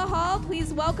sister Ella Hall,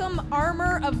 please welcome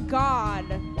Armor of God.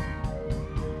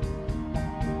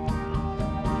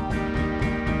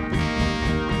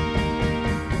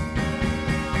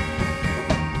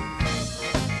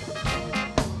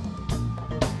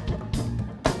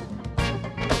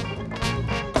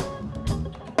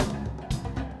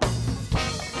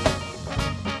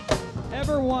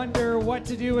 Wonder what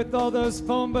to do with all those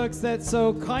phone books that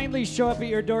so kindly show up at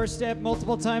your doorstep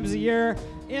multiple times a year?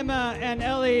 Emma and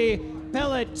Ellie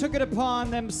Pellet took it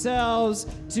upon themselves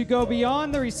to go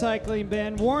beyond the recycling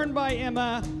bin. Worn by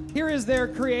Emma, here is their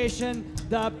creation,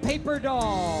 the Paper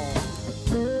Doll.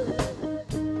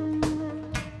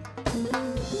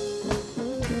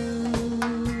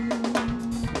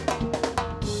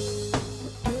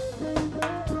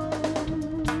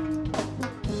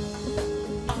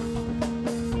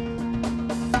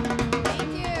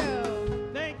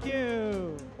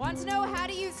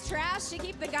 To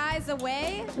keep the guys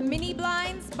away, mini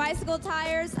blinds, bicycle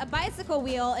tires, a bicycle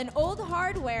wheel, and old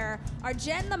hardware are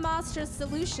Jen Lamastra's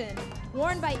solution,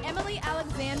 worn by Emily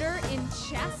Alexander in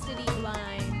Chastity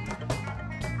Blind.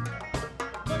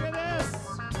 Look at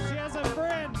this! She has a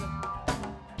friend!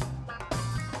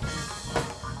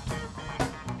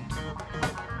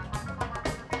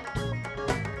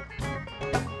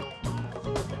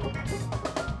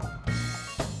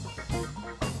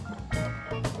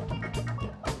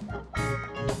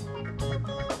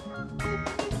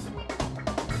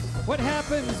 What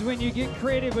happens when you get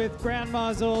creative with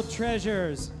grandma's old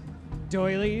treasures?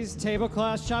 Doilies,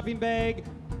 tablecloth, shopping bag,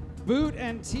 boot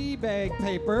and tea bag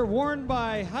paper worn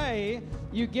by Hai.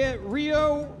 You get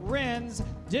Rio Wren's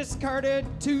discarded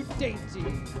to dainty.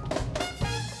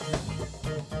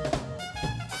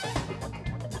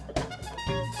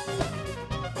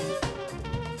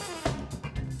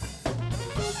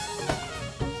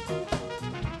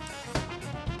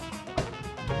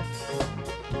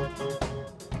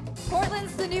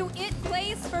 Portland's the new it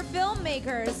place for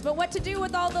filmmakers, but what to do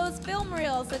with all those film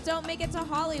reels that don't make it to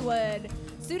Hollywood?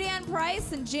 Sudan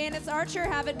Price and Janice Archer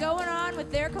have it going on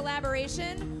with their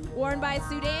collaboration. Worn by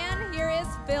Sudan, here is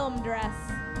Film Dress.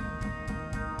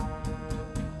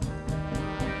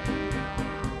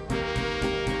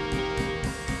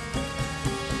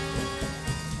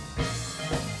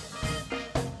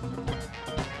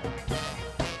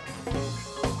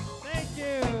 Thank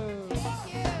you.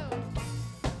 Thank you.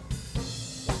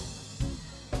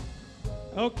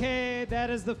 Okay, that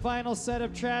is the final set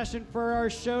of trashing for our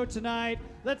show tonight.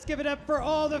 Let's give it up for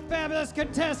all the fabulous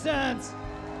contestants.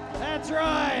 That's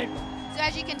right. So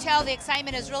as you can tell, the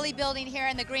excitement is really building here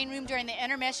in the green room during the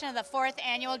intermission of the 4th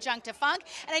annual Junk to Funk.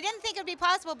 And I didn't think it would be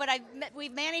possible, but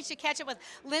we've managed to catch up with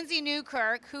Lindsay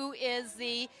Newkirk, who is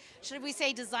the, should we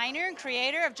say, designer and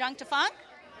creator of Junk to Funk?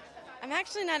 I'm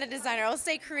actually not a designer. I'll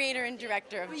say creator and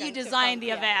director of Junk to Funk. You designed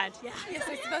the event. Yeah. Yes,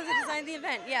 I suppose I designed the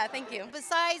event. Yeah, thank you.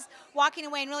 Besides walking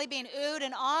away and really being oohed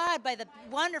and awed by the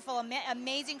wonderful,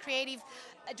 amazing, creative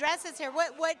dresses here,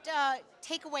 what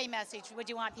takeaway message would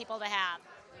you want people to have?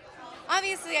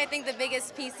 Obviously, I think the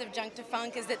biggest piece of Junk to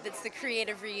Funk is that it's the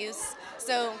creative reuse.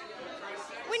 So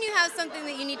when you have something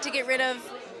that you need to get rid of,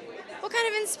 what kind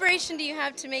of inspiration do you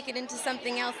have to make it into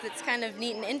something else that's kind of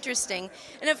neat and interesting?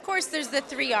 And of course, there's the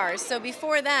 3 R's. So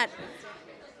before that,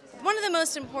 one of the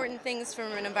most important things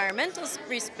from an environmental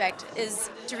respect is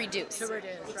to reduce. Right.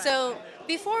 So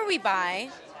before we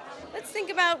buy, let's think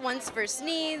about one's first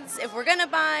needs. If we're gonna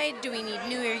buy, do we need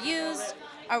new or used?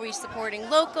 Are we supporting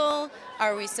local?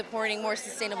 Are we supporting more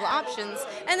sustainable options?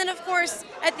 And then of course,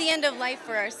 at the end of life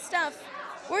for our stuff,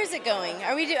 where is it going?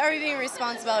 Are we being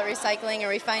responsible at recycling? Are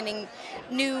we finding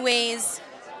new ways,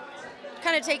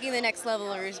 kind of taking the next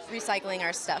level of recycling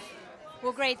our stuff?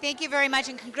 Well, great. Thank you very much,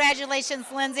 and congratulations,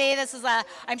 Lindsay. This is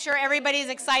I'm sure everybody's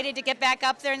excited to get back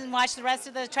up there and watch the rest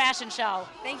of the Trash and Show.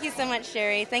 Thank you so much,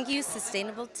 Sherry. Thank you,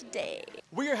 Sustainable Today.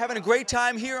 We are having a great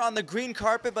time here on the green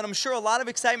carpet, but I'm sure a lot of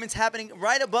excitement's happening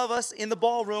right above us in the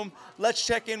ballroom. Let's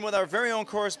check in with our very own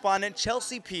correspondent,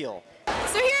 Chelsea Peel.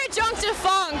 So here at Junk to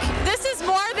Funk, this is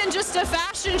more than just a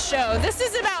fashion show. This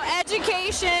is about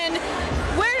education.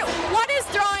 What is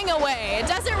throwing away? It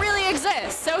doesn't really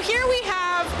exist. So here we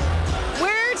have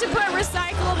where to put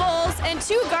recyclables and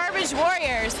 2 garbage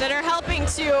warriors that are helping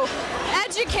to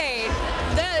educate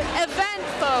the event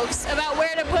folks about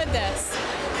where to put this.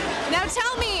 Now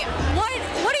tell me,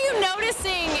 what are you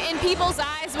noticing in people's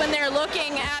eyes when they're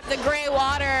looking at the gray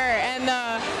water and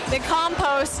the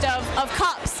compost of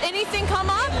cups? Anything come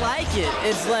up? I like it.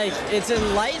 It's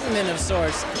enlightenment of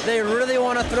sorts. They really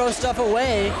want to throw stuff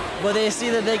away, but they see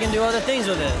that they can do other things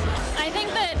with it. I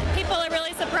think that people are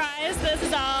really surprised this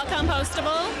is all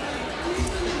compostable.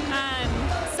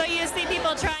 So you see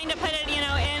people trying to put it,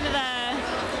 into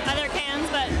the other cans,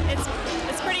 but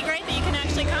it's pretty great that you can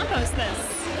actually compost this.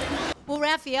 Well,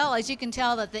 Raphael, as you can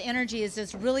tell, that the energy is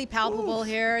just really palpable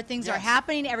here. Things are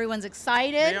happening. Everyone's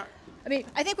excited. I mean,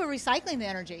 I think we're recycling the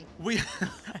energy.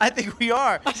 I think we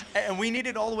are, and we need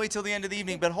it all the way till the end of the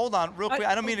evening. But hold on, real quick.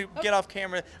 I don't mean to get off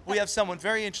camera. We have someone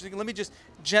very interesting. Let me just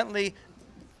gently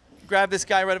grab this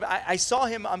guy right up. I saw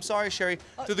him, I'm sorry, Sherry,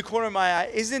 through the corner of my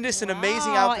eye. Isn't this an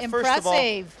amazing outfit? Impressive. First of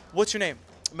all, what's your name?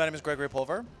 My name is Gregory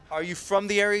Pulver. Are you from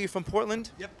the area? You're from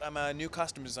Portland? Yep, I'm a new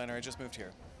costume designer. I just moved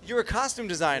here. You're a costume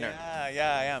designer?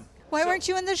 Yeah, I am. Why weren't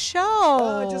you in the show?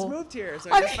 Oh, I just moved here,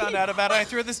 so I just found out about it. I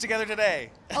threw this together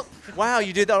today. Oh, wow,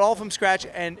 you did that all from scratch.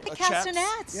 And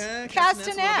castanets. Yeah,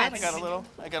 castanets. I got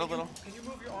a little. Can you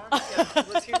move your arm? Yeah,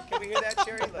 let's hear. Can we hear that,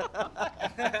 Sherry?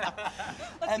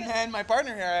 And then my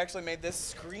partner here actually made this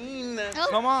screen.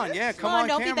 Come on, yeah, come on,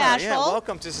 don't camera. be bashful. Yeah,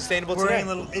 welcome to Sustainable Today.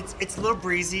 It's a little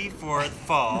breezy for the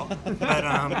fall, but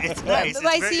it's nice. But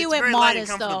I see you went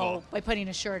modest though by putting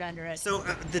a shirt under it. So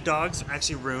the dogs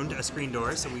actually ruined a screen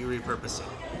door, so we repurposed it.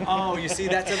 Oh, you see,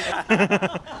 that's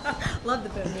Love the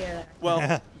boom here.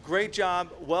 Well, great job.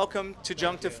 Welcome to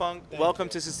Junk to Funk. Welcome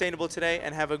to Sustainable Today,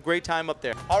 and have a great time up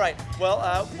there. All right,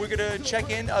 well, we're going to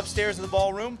check in upstairs in the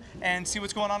ballroom and see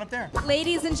what's going on up there.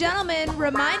 Ladies and gentlemen,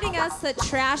 reminding us that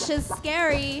trash is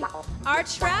scary, our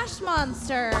trash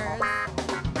monsters.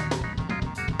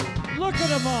 Look at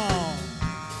them all.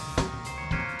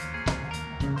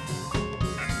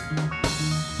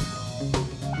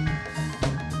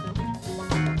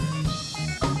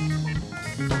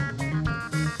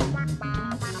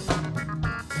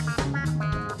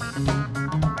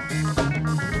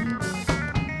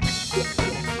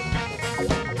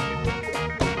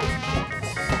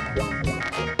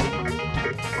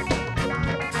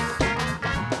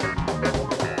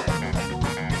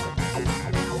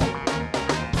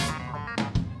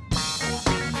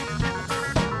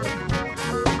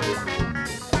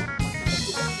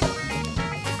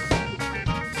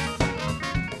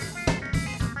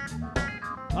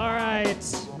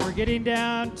 getting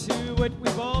down to what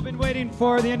we've all been waiting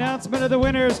for, the announcement of the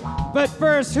winners. But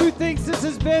first, who thinks this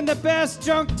has been the best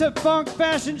Junk to Funk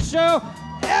fashion show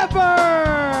ever?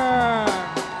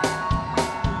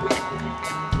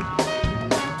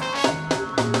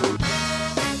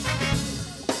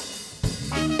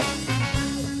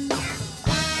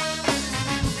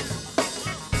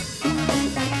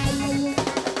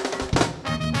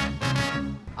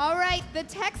 All right, the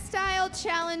Textile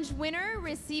Challenge winner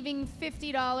receiving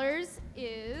 $50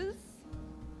 is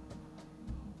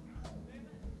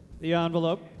The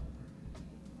envelope.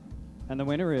 And the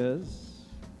winner is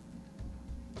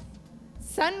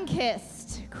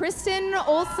Sunkissed, Kristen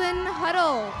Olson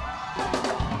Huddle.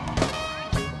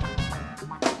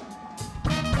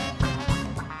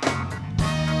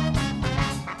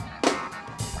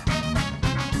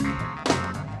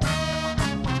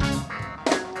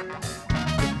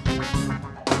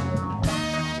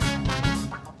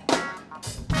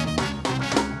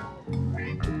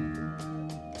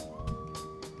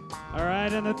 All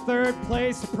right, and the third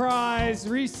place prize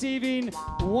receiving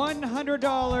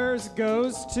 $100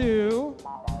 goes to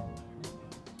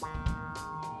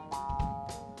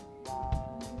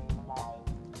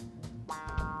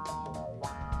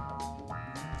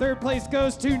third place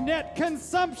goes to Net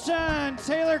Consumption,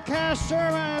 Taylor Cash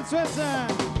Sherman, Swenson.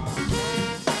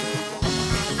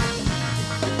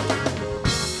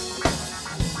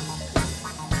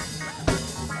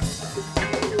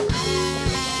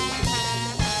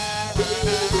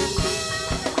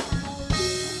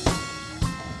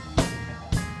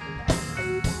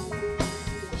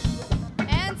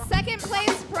 And second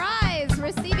place prize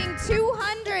receiving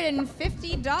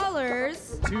 $250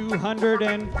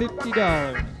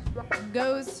 $250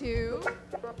 goes to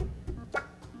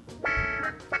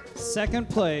second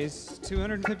place,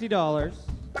 $250.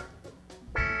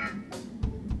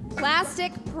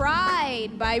 Plastic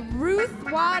Pride by Ruth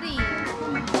Waddy.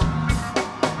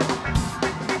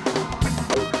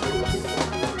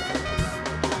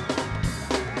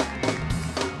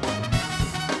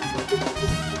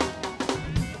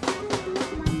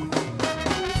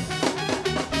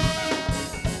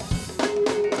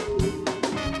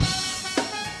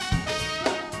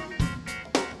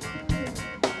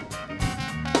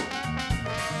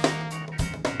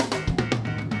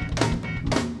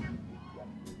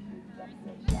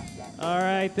 All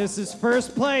right, this is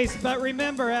first place, but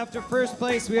remember, after first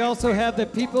place, we also have the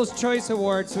People's Choice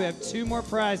Award, so we have 2 more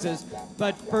prizes.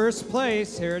 But first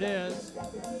place, here it is,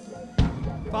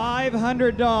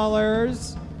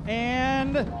 $500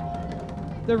 and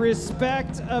the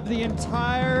respect of the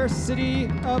entire city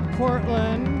of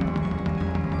Portland.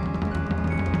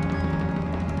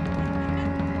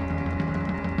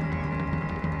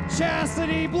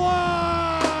 Chastity Blood!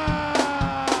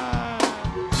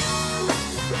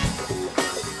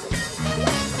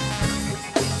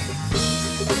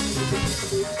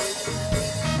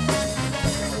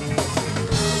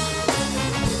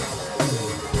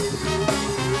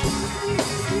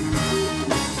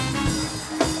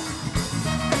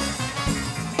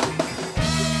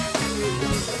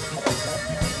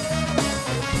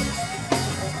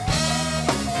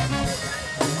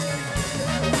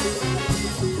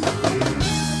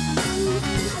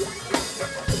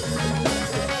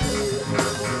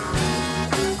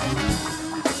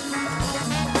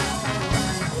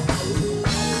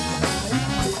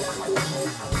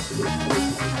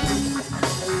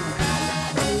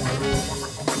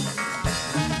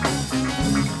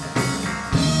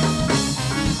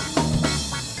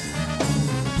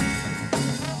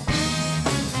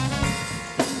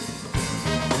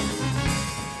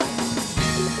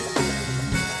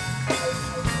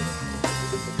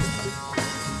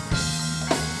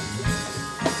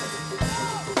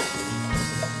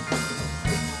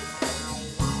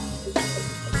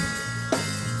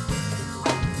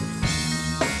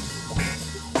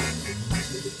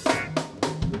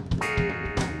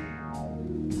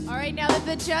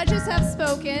 The judges have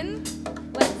spoken.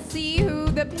 Let's see who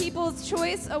the People's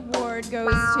Choice Award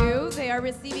goes to. They are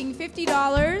receiving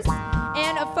 $50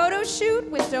 and a photo shoot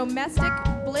with Domestic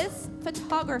Bliss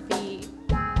Photography.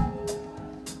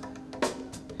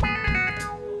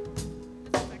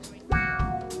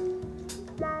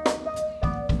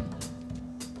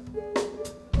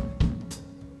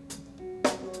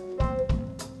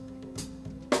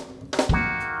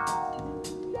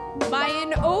 By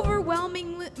an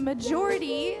overwhelming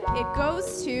majority, it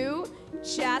goes to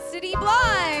Chastity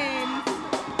Blind.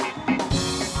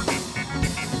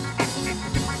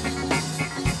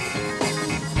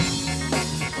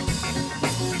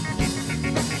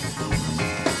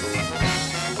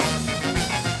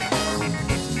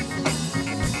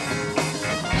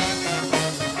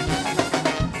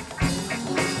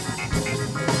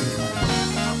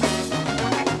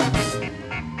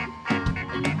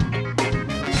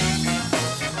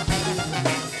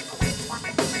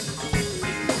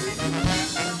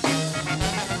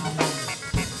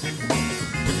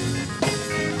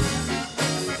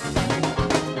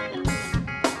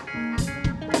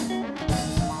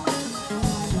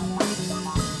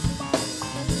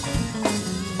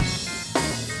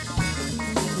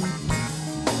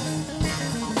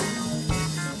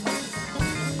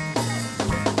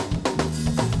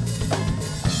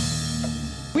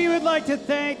 like to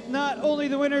thank not only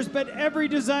the winners, but every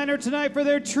designer tonight for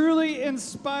their truly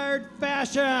inspired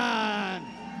fashion.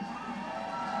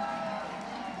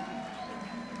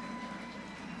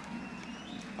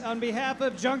 On behalf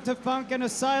of Junk to Funk and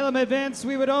Elysium Events,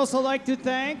 we would also like to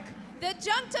thank the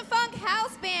Junk to Funk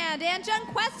House Band and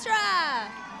Junquestra.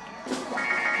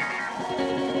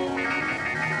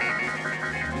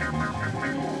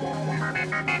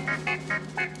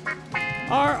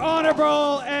 our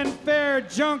honorable and fair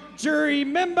junk jury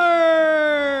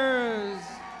members.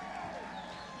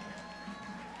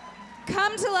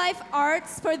 Come to Life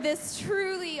Arts for this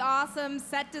truly awesome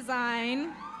set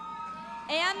design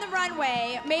and the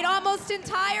runway made almost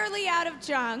entirely out of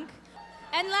junk.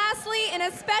 And lastly, an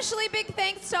especially big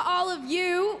thanks to all of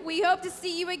you. We hope to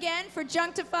see you again for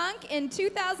Junk to Funk in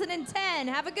 2010.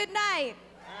 Have a good night.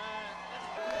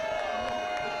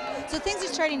 So things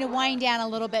are starting to wind down a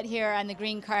little bit here on the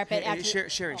green carpet. Hey,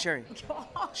 Sherry, Sherry,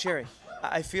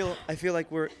 I feel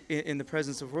like we're in the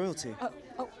presence of royalty.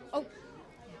 Oh.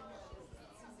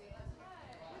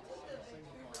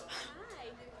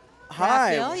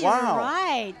 Hi, Raphael, wow. You're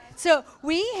right. So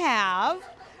we have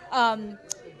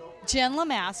Jen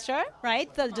Lemastre,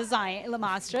 right? The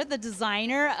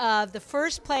designer of the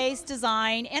first place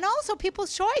design and also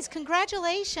People's Choice.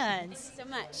 Congratulations. Thank you so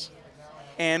much.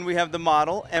 And we have the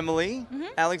model, Emily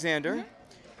Alexander.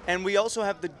 And we also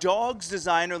have the dog's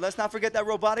designer. Let's not forget that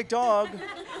robotic dog.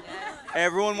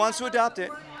 Everyone wants to adopt it.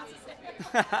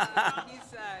 He's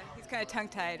kind of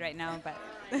tongue-tied right now, but...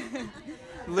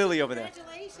 Lily over there.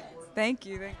 Thank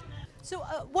you. So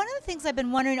one of the things I've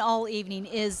been wondering all evening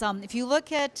is if you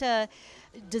look at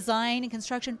design and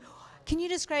construction, can you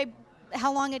describe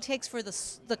how long it takes for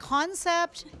the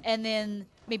concept and then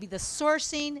maybe the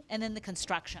sourcing and then the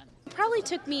construction? It probably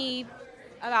took me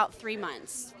about 3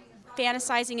 months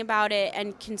fantasizing about it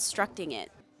and constructing it.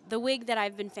 The wig that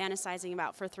I've been fantasizing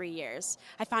about for 3 years,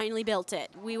 I finally built it.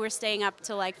 We were staying up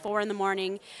till like 4 in the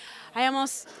morning.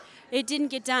 It didn't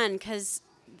get done because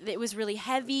it was really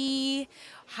heavy.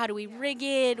 How do we rig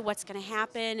it? What's going to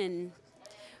happen? And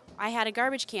I had a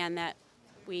garbage can that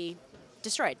we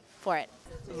destroyed for it.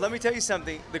 Let me tell you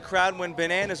something. The crowd went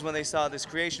bananas when they saw this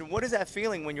creation. What is that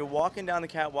feeling when you're walking down the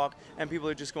catwalk and people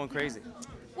are just going crazy?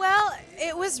 Well,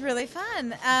 it was really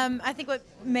fun. I think what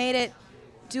made it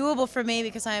doable for me,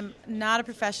 because I'm not a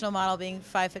professional model, being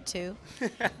 5'2",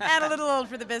 and a little old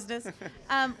for the business,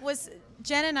 was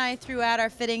Jen and I, throughout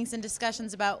our fittings and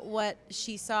discussions about what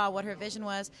she saw, what her vision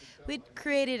was, we'd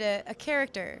created a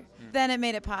character. Then it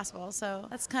made it possible. So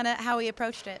that's kind of how we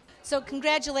approached it. So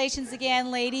congratulations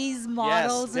again, ladies,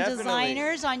 models, and definitely.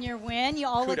 designers on your win. You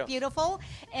all look Kudos. beautiful.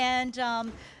 And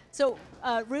so,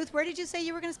 Ruth, where did you say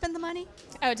you were going to spend the money?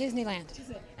 Oh, Disneyland.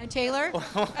 And Taylor?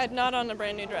 Not on a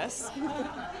brand new dress.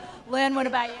 Lynn, what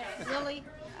about you? Lily?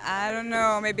 I don't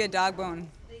know, maybe a dog bone.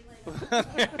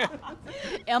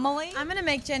 Emily? I'm going to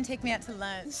make Jen take me out to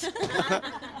lunch.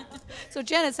 So,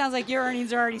 Jen, it sounds like your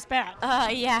earnings are already spent.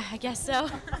 Yeah, I guess so.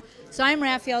 So I'm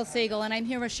Raphael Siegel, and I'm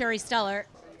here with Sherry Steller.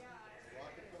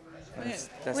 That's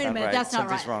Wait a not minute, right. that's not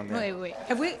Something's right. wrong there. Wait.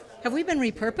 Have we been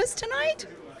repurposed tonight?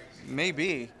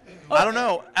 Maybe. I don't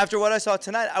know. After what I saw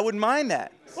tonight, I wouldn't mind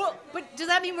that. Well, but does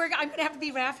that mean I'm going to have to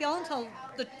be Raphael until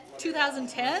the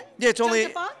 2010? Yeah, it's only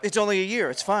Junk a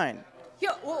year. It's fine.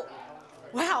 Yeah. Well,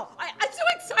 wow. I'm so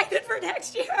excited for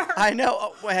next year. I know.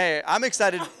 Oh, hey, I'm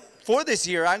excited for this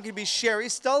year. I'm going to be Sherry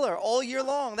Steller all year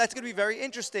long. That's going to be very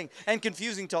interesting and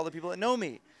confusing to all the people that know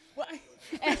me.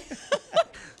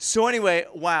 So anyway,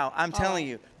 wow, I'm telling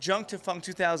you, Junk to Funk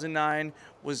 2009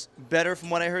 was better from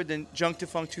what I heard than Junk to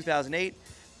Funk 2008.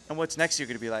 And what's next year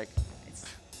going to be like?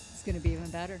 It's going to be even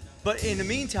better. But in the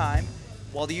meantime,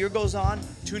 while the year goes on,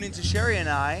 tune into Sherry and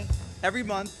I every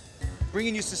month,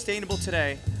 bringing you Sustainable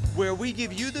Today, where we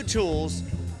give you the tools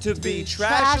to be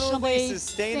trashionably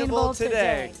sustainable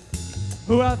today.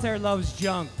 Who out there loves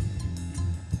junk?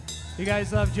 You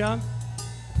guys love junk?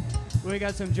 We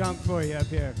got some junk for you up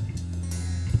here.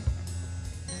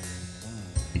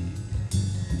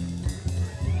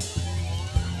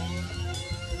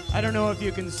 I don't know if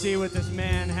you can see what this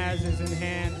man has in his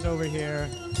hands over here,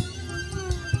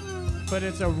 but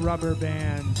it's a rubber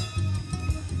band.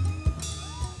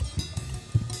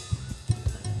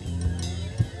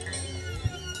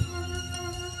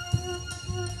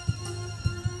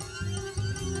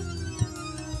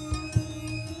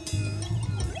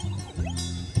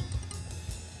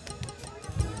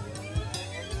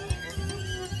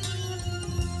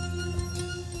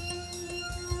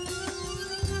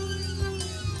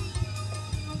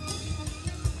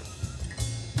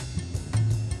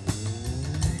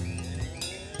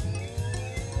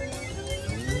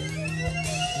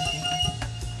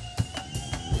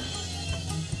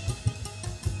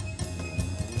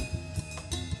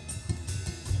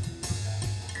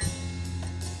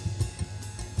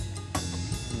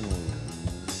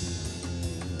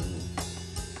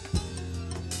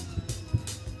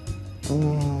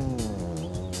 I'm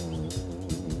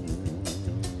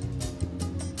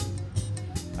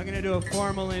gonna do a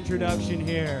formal introduction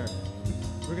here.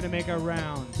 We're gonna make our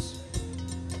rounds.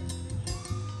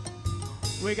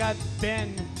 We got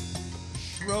Ben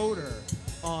Schroeder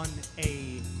on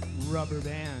a rubber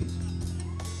band.